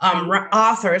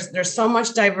authors. There's so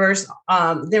much diverse.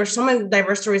 There's so many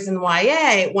diverse stories in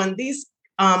YA. When these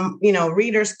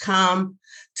readers come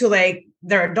to like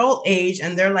their adult age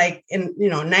and they're like in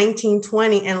 19,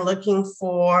 20 and looking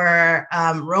for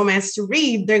romance to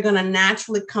read, they're going to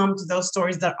naturally come to those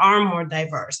stories that are more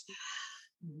diverse.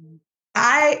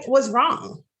 I was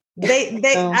wrong.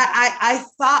 I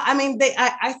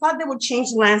thought they would change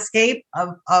the landscape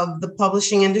of the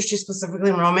publishing industry,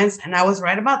 specifically in romance, and I was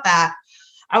right about that.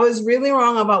 I was really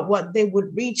wrong about what they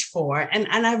would reach for. And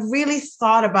I really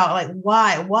thought about like,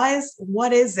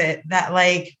 what is it that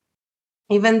like,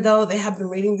 even though they have been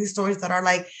reading these stories that are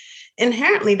like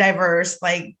inherently diverse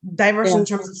in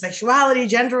terms of sexuality,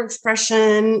 gender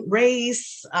expression,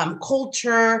 race,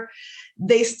 culture,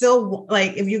 they still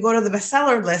like, if you go to the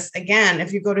bestseller list, again,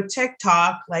 if you go to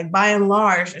TikTok, like by and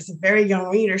large, it's a very young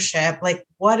readership, like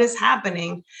what is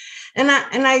happening? And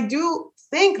I do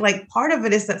think like part of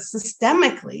it is that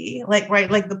systemically, like, right,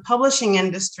 like the publishing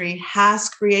industry has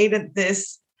created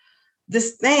this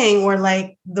thing where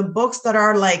like the books that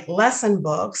are like lesson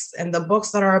books and the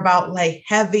books that are about like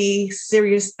heavy,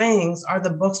 serious things are the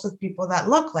books with people that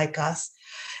look like us.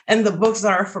 And the books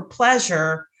that are for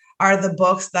pleasure are the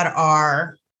books that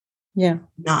are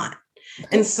not.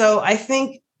 And so I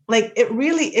think like it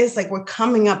really is like we're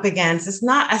coming up against, it's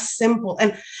not as simple.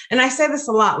 And I say this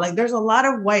a lot, like there's a lot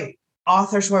of white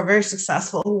authors who are very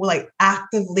successful who like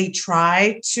actively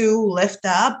try to lift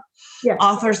up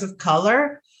authors of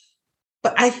color.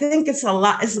 But I think it's a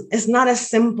lot, it's not as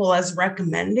simple as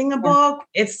recommending a book.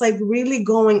 It's like really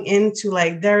going into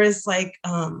like, there is like,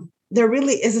 there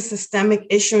really is a systemic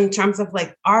issue in terms of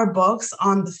like our books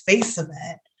on the face of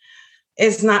it.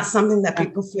 It's not something that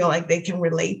people feel like they can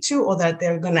relate to or that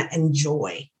they're going to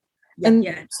enjoy. And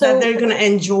so that they're going to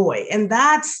enjoy. And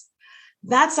that's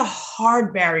a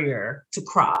hard barrier to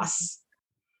cross.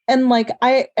 And like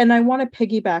I want to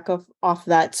piggyback off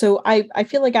that. So I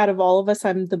feel like out of all of us,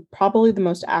 I'm probably the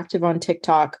most active on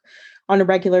TikTok on a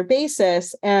regular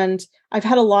basis. And I've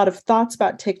had a lot of thoughts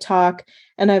about TikTok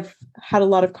and I've had a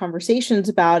lot of conversations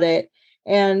about it.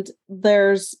 And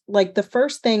there's like the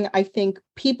first thing I think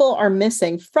people are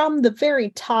missing from the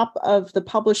very top of the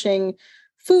publishing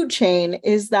food chain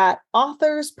is that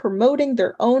authors promoting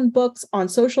their own books on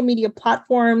social media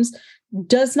platforms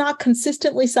does not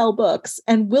consistently sell books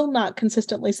and will not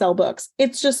consistently sell books.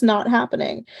 It's just not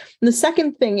happening. And the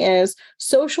second thing is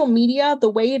social media,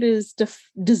 the way it is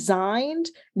designed,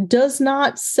 does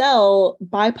not sell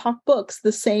BIPOC books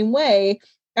the same way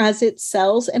as it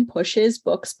sells and pushes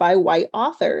books by white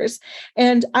authors.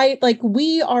 And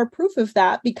we are proof of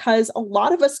that because a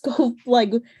lot of us go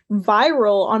like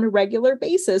viral on a regular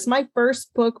basis. My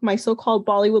first book, My So-Called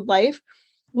Bollywood Life,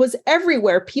 was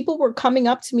everywhere. People were coming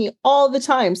up to me all the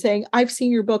time saying, I've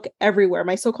seen your book everywhere.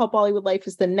 My So-Called Bollywood Life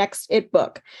is the next it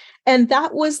book. And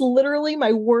that was literally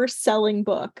my worst selling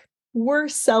book.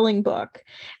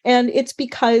 And it's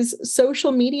because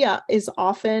social media is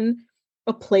often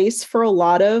a place for a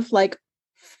lot of like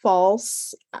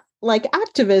false like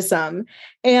activism,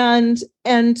 and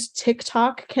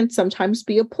TikTok can sometimes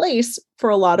be a place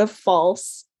for a lot of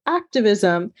false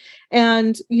activism.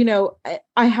 And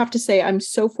I have to say I'm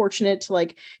so fortunate to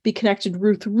like be connected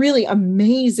with really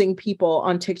amazing people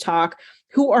on TikTok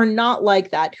who are not like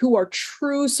that, who are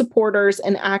true supporters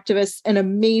and activists and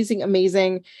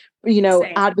amazing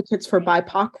advocates for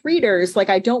BIPOC readers. Like,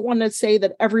 I don't want to say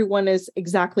that everyone is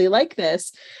exactly like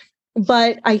this,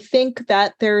 but I think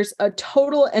that there's a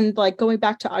total, and like going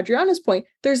back to Adriana's point,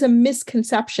 there's a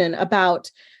misconception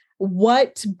about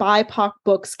what BIPOC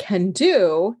books can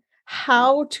do,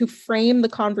 how to frame the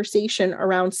conversation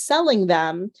around selling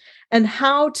them, and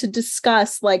how to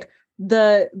discuss like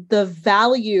the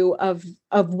value of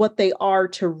what they are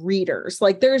to readers.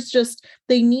 Like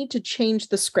they need to change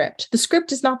the script. The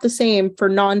script is not the same for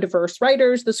non-diverse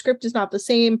writers. The script is not the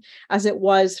same as it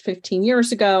was 15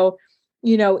 years ago.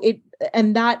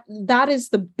 That is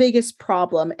the biggest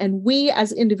problem. And we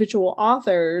as individual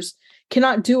authors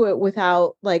cannot do it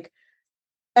without like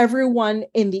everyone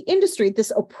in the industry,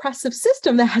 this oppressive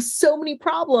system that has so many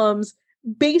problems,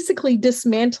 basically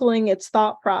dismantling its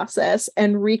thought process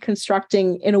and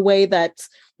reconstructing in a way that's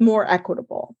more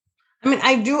equitable. I mean,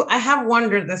 I have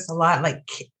wondered this a lot. Like,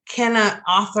 can an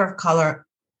author of color,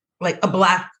 like a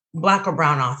black or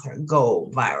brown author,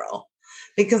 go viral?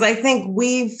 Because I think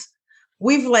we've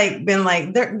like been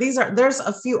like, there's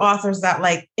a few authors that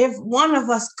like, if one of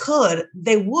us could,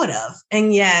 they would have,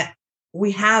 and yet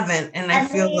we haven't. And I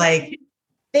feel like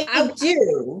they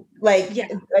do. Like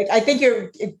I think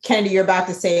Kennedy, you're about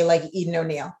to say like Eden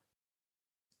O'Neill.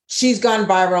 She's gone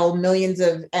viral,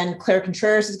 and Claire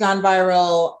Contreras has gone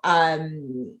viral.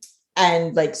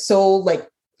 And like, so like,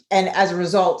 and as a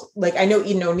result, like I know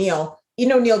Eden O'Neill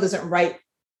doesn't write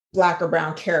black or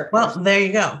brown characters. Well, there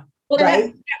you go.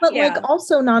 Right. But like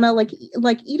also, Nana, like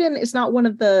Eden is not one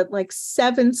of the like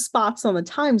 7 spots on the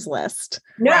Times list.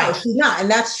 No, right. She's not. And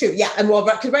that's true. Yeah. And well,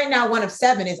 because right now 1 of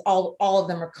 7 is all of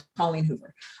them are Colleen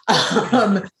Hoover.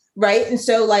 Right. And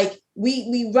so like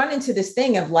we run into this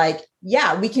thing of like,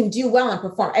 yeah, we can do well and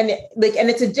perform. And and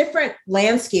it's a different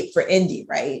landscape for indie,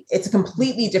 right? It's a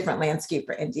completely different landscape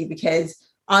for indie because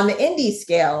on the indie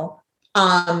scale,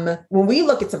 when we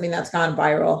look at something that's gone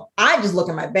viral, I just look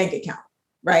at my bank account.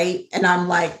 Right. And I'm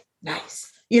like,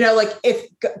 nice. Like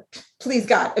please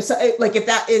God, if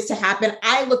that is to happen,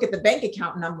 I look at the bank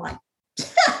account and I'm like,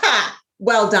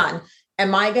 well done.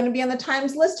 Am I going to be on the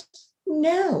Times list?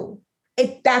 No,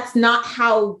 that's not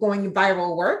how going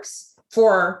viral works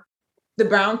for the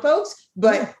brown folks.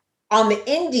 But On the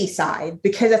indie side,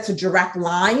 because that's a direct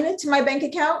line to my bank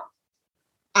account,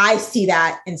 I see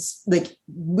that in like,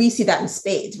 we see that in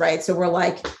spades, right? So we're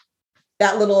like,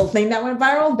 that little thing that went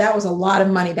viral, that was a lot of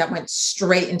money that went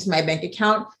straight into my bank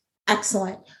account.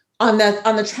 Excellent. On the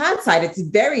trad side, it's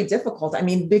very difficult. I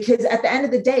mean, because at the end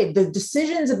of the day, the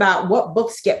decisions about what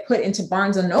books get put into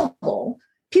Barnes and Noble,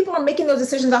 people are making those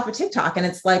decisions off of TikTok. And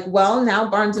it's like, well, now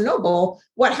Barnes and Noble,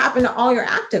 what happened to all your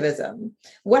activism?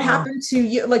 What happened to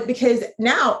you? Like, because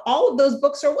now all of those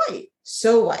books are white,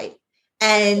 so white.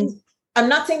 And I'm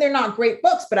not saying they're not great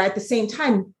books, but at the same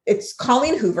time, it's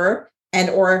Colleen Hoover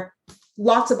or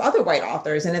lots of other white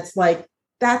authors. And it's like,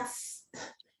 that's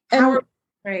how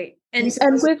right.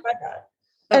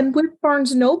 And with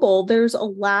Barnes Noble, there's a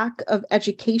lack of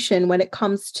education when it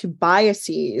comes to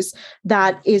biases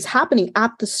that is happening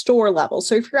at the store level.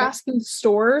 So if you're asking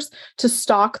stores to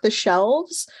stock the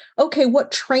shelves, okay,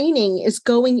 what training is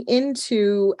going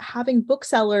into having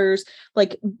booksellers,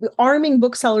 like arming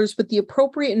booksellers with the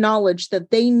appropriate knowledge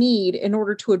that they need in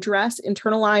order to address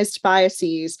internalized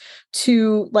biases,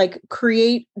 to like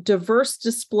create diverse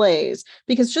displays?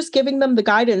 Because just giving them the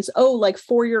guidance, like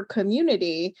for your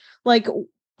community, like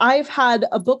I've had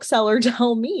a bookseller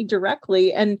tell me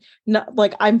directly, and not,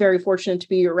 like, I'm very fortunate to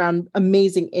be around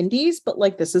amazing indies, but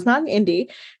like, this is not an indie.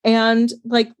 And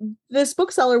like, this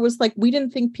bookseller was like, we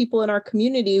didn't think people in our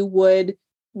community would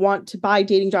want to buy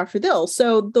Dating Dr. Dill.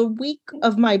 So the week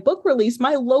of my book release,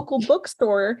 my local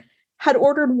bookstore had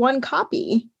ordered one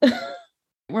copy.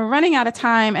 We're running out of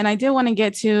time, and I did want to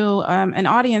get to an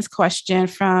audience question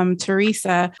from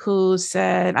Teresa, who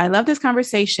said, I love this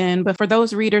conversation, but for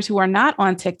those readers who are not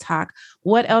on TikTok,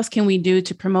 what else can we do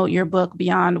to promote your book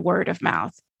beyond word of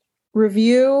mouth?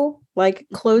 Review, like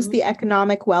close the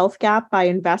economic wealth gap by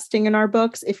investing in our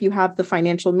books if you have the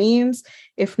financial means.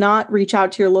 If not, reach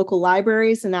out to your local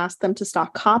libraries and ask them to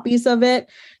stock copies of it.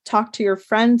 Talk to your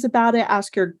friends about it.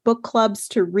 Ask your book clubs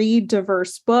to read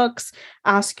diverse books.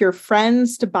 Ask your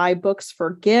friends to buy books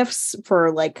for gifts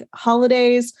for like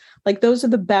holidays. Like, those are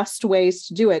the best ways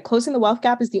to do it. Closing the wealth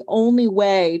gap is the only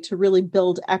way to really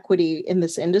build equity in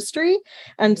this industry.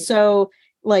 And so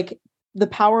like, the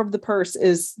power of the purse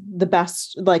is the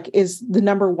best, like, is the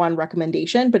number one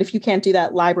recommendation. But if you can't do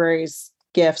that, libraries,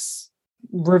 gifts,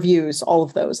 reviews, all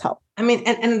of those help. I mean,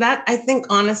 and that, I think,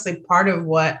 honestly, part of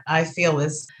what I feel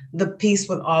is the piece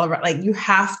with all of our, like, you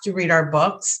have to read our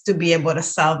books to be able to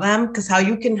sell them, because how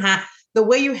you can the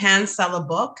way you hand sell a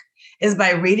book is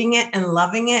by reading it and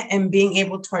loving it and being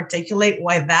able to articulate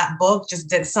why that book just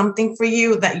did something for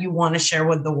you that you want to share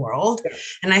with the world.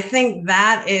 And I think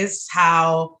that is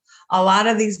how a lot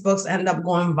of these books end up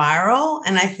going viral.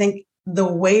 And I think the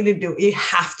way to do it, you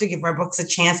have to give our books a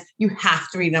chance. You have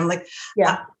to read them. Like,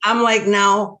 I'm like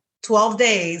now 12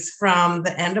 days from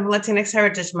the end of Latinx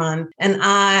Heritage Month. And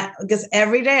because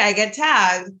every day I get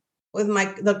tagged with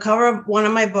the cover of one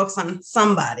of my books on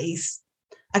somebody's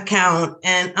account.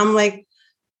 And I'm like,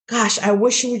 gosh, I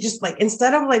wish you would just, like,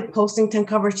 instead of like posting 10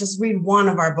 covers, just read one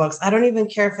of our books. I don't even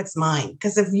care if it's mine.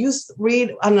 Because if you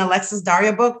read an Alexis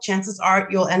Daria book, chances are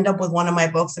you'll end up with one of my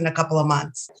books in a couple of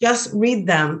months. Just read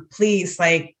them, please.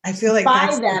 Like, I feel like buy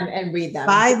them and read them.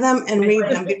 Buy them and read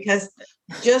them, because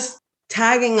just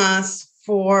tagging us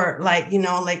for like,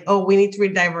 like, oh, we need to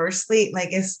read diversely.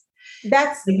 Like,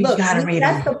 that's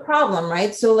the problem,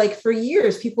 right? So like, for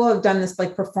years, people have done this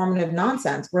like performative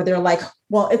nonsense where they're like,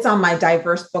 well, it's on my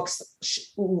diverse books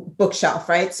bookshelf,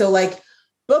 right? So like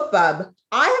BookBub,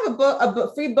 I have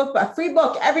a free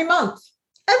book every month.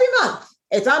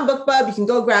 It's on BookBub. You can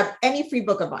go grab any free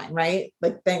book of mine, right?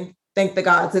 Like, thank the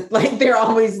gods. It's like, they're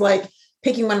always like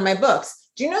picking one of my books.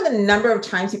 Do you know the number of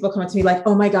times people come up to me like,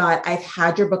 oh my God, I've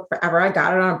had your book forever. I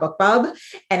got it on BookBub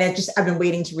and I've been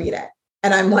waiting to read it.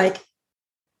 And I'm like,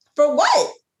 for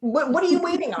what? What are you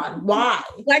waiting on? Why?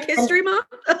 Black History Month?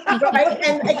 Right?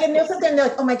 And again, there's something they're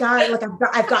like, oh my God, like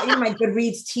I've got you my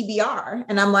Goodreads TBR.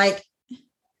 And I'm like,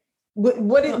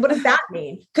 what does that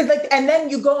mean? Because like, and then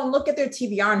you go and look at their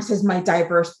TBR and it says my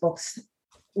diverse books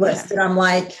list. And I'm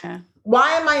like,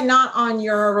 why am I not on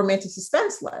your romantic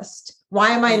suspense list? Why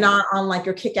am I not on like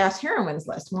your kick-ass heroines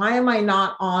list? Why am I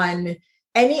not on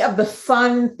any of the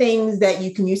fun things that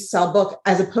you can use to sell a book,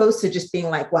 as opposed to just being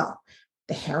like, well,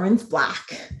 the heroine's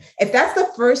Black. If that's the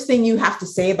first thing you have to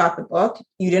say about the book,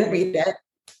 you didn't read it,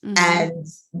 and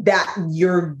that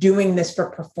you're doing this for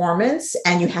performance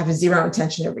and you have zero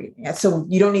intention of reading it. So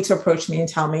you don't need to approach me and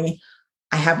tell me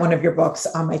I have one of your books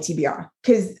on my TBR,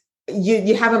 because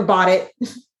you haven't bought it.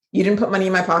 You didn't put money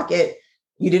in my pocket.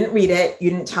 You didn't read it. You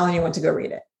didn't tell anyone to go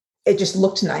read it. It just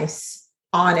looked nice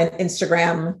on an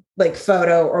Instagram like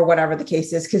photo or whatever the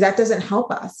case is, because that doesn't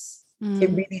help us.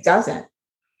 It really doesn't.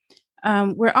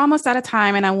 We're almost out of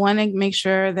time, and I want to make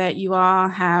sure that you all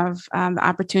have the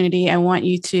opportunity. I want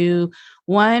you to,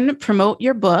 one, promote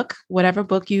your book, whatever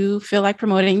book you feel like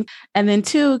promoting, and then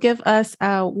two, give us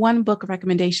one book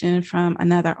recommendation from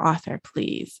another author,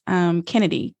 please.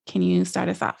 Kennedy, can you start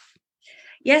us off?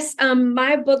 Yes,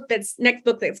 my next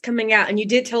book that's coming out, and you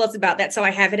did tell us about that, so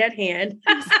I have it at hand.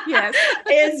 Yes,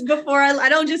 is Before I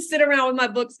don't just sit around with my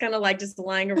books kind of like just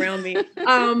lying around me.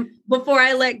 Before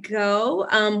I Let Go,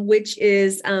 which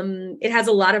is it has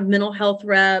a lot of mental health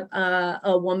rep,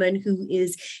 a woman who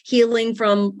is healing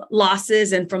from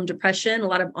losses and from depression, a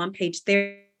lot of on-page therapy,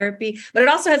 but it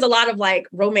also has a lot of like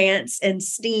romance and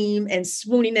steam and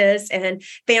swooniness and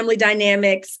family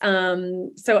dynamics.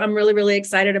 So I'm really, really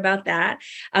excited about that.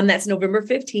 That's November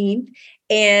 15th.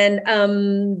 And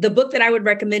the book that I would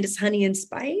recommend is Honey and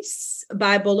Spice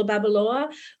by Bola Babalola,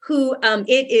 who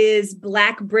it is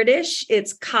Black British.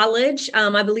 It's college,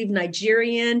 I believe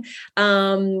Nigerian.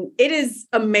 It is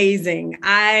amazing.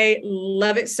 I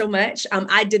love it so much.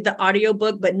 I did the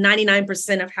audiobook, but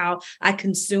 99% of how I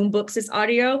consume books is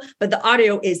audio, but the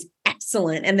audio is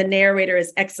excellent and the narrator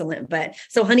is excellent. But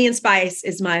so Honey and Spice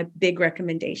is my big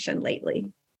recommendation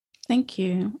lately. Thank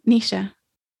you. Nisha.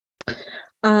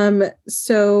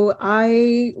 So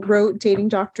I wrote Dating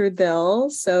Dr.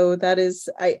 Dill. So that is,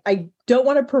 I don't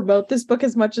want to promote this book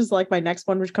as much as like my next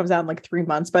one, which comes out in like 3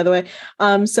 months, by the way.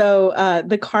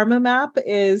 The Karma Map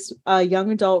is a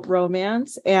young adult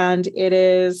romance, and it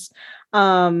is,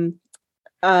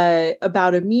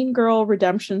 about a mean girl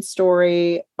redemption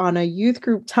story on a youth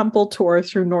group temple tour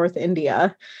through North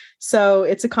India. So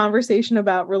it's a conversation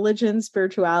about religion,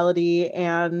 spirituality,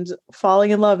 and falling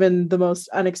in love in the most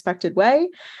unexpected way.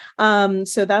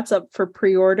 So that's up for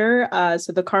pre-order.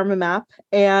 So The Karma Map.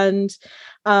 And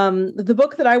the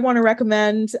book that I want to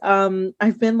recommend,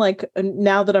 I've been like,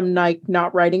 now that I'm like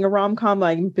not writing a rom-com,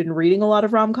 I've been reading a lot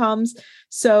of rom-coms.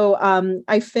 So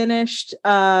I finished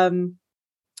A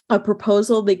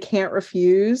Proposal They Can't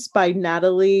Refuse by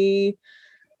Natalie.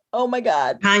 Oh my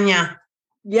God. Tanya.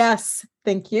 Yes.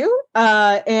 Thank you.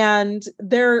 And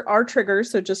there are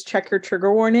triggers, so just check your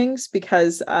trigger warnings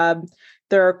because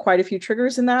there are quite a few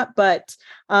triggers in that. But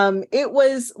it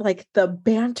was like the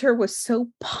banter was so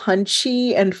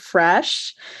punchy and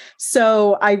fresh.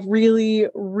 So I really,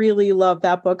 really love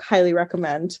that book. Highly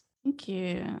recommend. Thank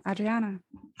you. Adriana.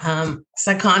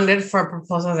 Seconded for A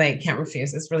Proposal They Can't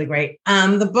Refuse. It's really great.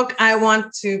 The book I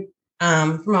want to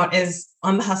promote is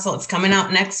On the Hustle. It's coming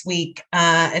out next week.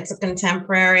 It's a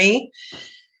contemporary.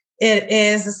 It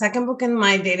is the second book in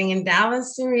my Dating in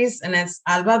Dallas series, and it's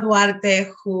Alba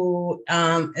Duarte, who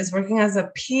is working as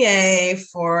a PA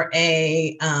for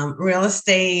a real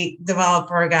estate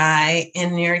developer guy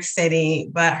in New York City,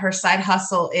 but her side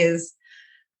hustle is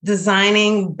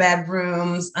designing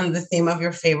bedrooms on the theme of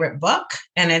your favorite book.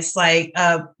 And it's like,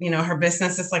 her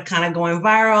business is like kind of going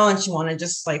viral and she want to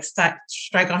just like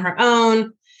strike on her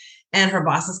own. And her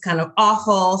boss is kind of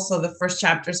awful. So the first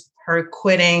chapter is her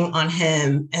quitting on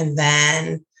him. And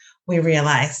then we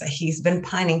realize that he's been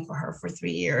pining for her for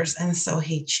 3 years. And so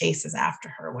he chases after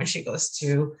her when she goes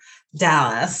to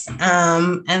Dallas.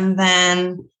 And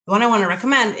then the one I want to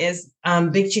recommend is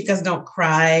Big Chicas Don't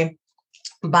Cry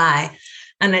by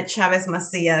Annette Chavez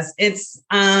Macias. It's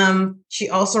she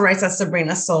also writes as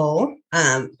Sabrina Soul,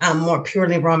 more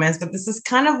purely romance, but this is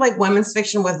kind of like women's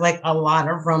fiction with like a lot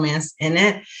of romance in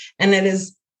it, and it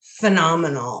is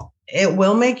phenomenal. It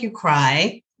will make you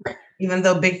cry, even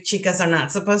though big chicas are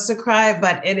not supposed to cry,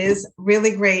 but it is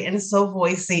really great and so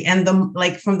voicey. And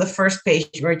from the first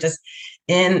page, we're just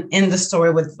in the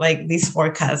story with like these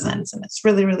 4 cousins, and it's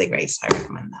really, really great. So I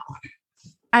recommend that one.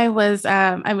 I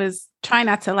was trying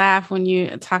not to laugh when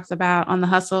you talked about On the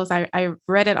Hustles. I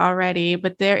read it already,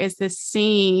 but there is this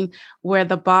scene where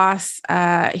the boss,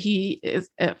 he is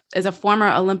a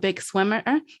former Olympic swimmer,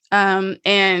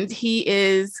 and he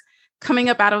is coming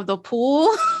up out of the pool.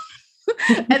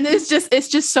 And it's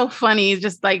just so funny.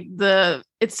 Just like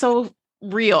it's so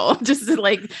real just to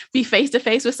like be face to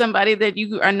face with somebody that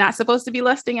you are not supposed to be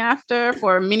lusting after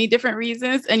for many different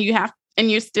reasons. And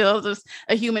you're still just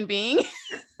a human being.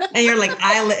 And you're like,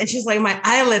 and she's like, my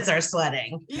eyelids are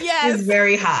sweating. Yes. It's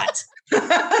very hot.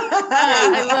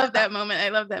 I love that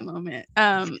moment.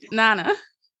 Nana.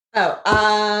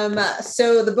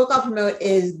 So the book I'll promote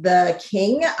is The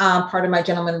King, part of my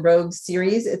Gentleman Rogue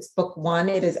series. It's book 1.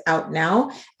 It is out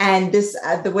now. And this,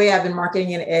 the way I've been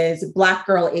marketing it is Black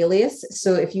Girl Alias.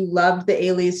 So if you loved the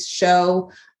Alias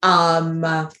show,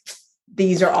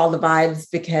 these are all the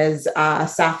vibes because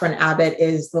Saffron Abbott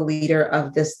is the leader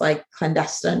of this like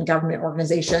clandestine government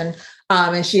organization.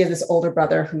 And she has this older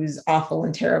brother who's awful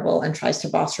and terrible and tries to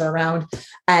boss her around.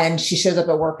 And she shows up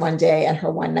at work one day and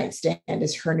her one night stand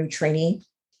is her new trainee.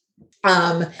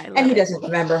 And he doesn't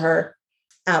remember her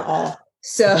at all.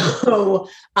 So,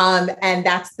 and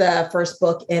that's the first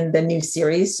book in the new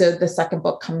series. So the second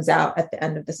book comes out at the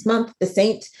end of this month, The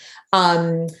Saint.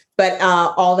 But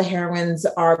all the heroines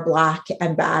are Black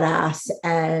and badass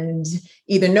and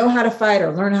either know how to fight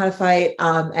or learn how to fight.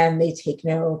 And they take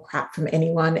no crap from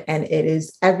anyone. And it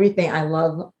is everything I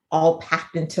love, all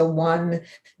packed into one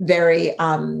very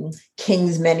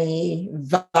Kingsman-y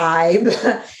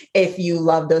vibe, if you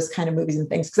love those kind of movies and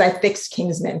things. Because I fixed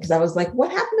Kingsman because I was like,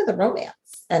 what happened to the romance?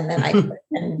 And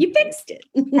then you fixed it.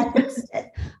 I fixed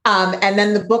it. And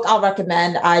then the book I'll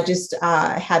recommend, I just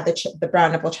had the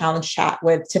Brown Nipple Challenge chat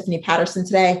with Tiffany Patterson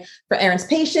today for Aaron's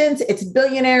Patience. It's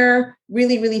Billionaire,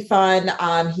 really, really fun.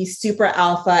 He's super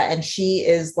alpha and she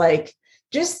is like,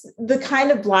 just the kind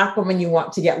of Black woman you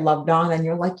want to get loved on. And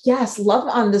you're like, yes, love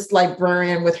on this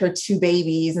librarian with her 2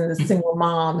 babies and the single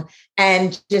mom.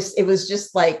 And just, it was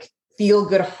just like feel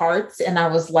good hearts. And I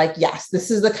was like, yes,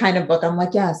 this is the kind of book I'm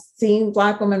like, yes, seeing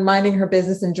Black woman minding her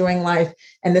business, enjoying life.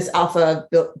 And this alpha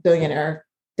billionaire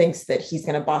thinks that he's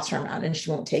going to boss her around and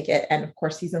she won't take it. And of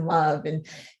course he's in love. And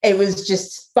it was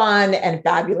just fun and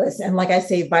fabulous. And like I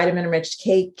say, vitamin enriched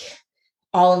cake.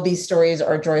 All of these stories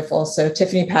are joyful. So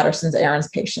Tiffany Patterson's Aaron's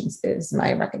Patience is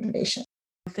my recommendation.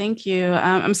 Thank you.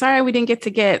 I'm sorry we didn't get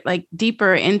to get like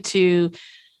deeper into,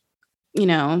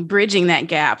 bridging that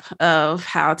gap of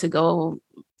how to go.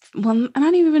 Well, I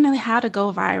don't even know how to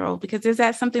go viral, because is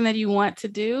that something that you want to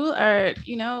do? Or,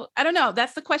 I don't know.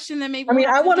 That's the question that maybe. I mean,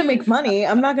 I want to make money.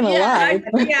 I'm not going to lie.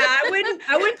 I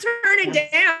wouldn't turn it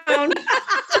down.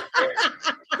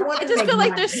 I just feel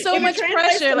like there's so much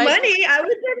pressure. Like money, I would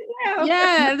turn it down.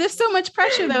 Yeah, there's so much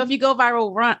pressure though. If you go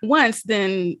viral once,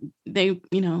 then they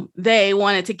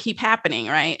want it to keep happening,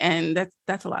 right? And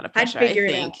that's a lot of pressure. I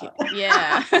think.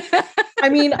 Yeah. I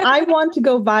mean, I want to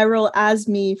go viral as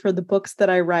me for the books that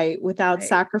I write without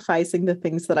sacrificing the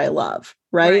things that I love.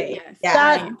 Right? Yes.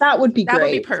 Yeah. That would be great. That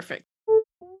would be perfect.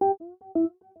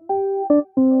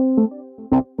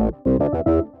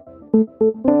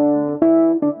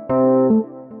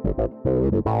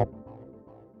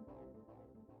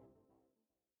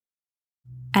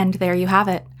 And there you have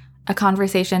it. A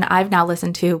conversation I've now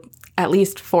listened to at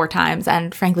least 4 times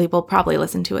and frankly will probably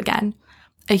listen to again.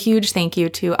 A huge thank you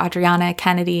to Adriana,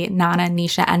 Kennedy, Nana,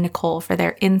 Nisha, and Nicole for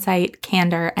their insight,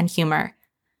 candor, and humor.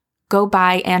 Go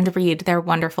buy and read their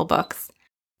wonderful books.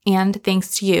 And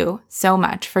thanks to you so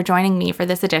much for joining me for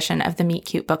this edition of the Meet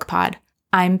Cute Book Pod.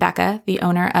 I'm Becca, the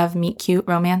owner of Meet Cute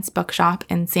Romance Bookshop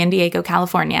in San Diego,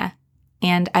 California.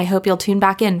 And I hope you'll tune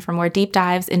back in for more deep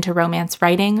dives into romance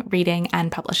writing, reading,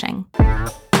 and publishing.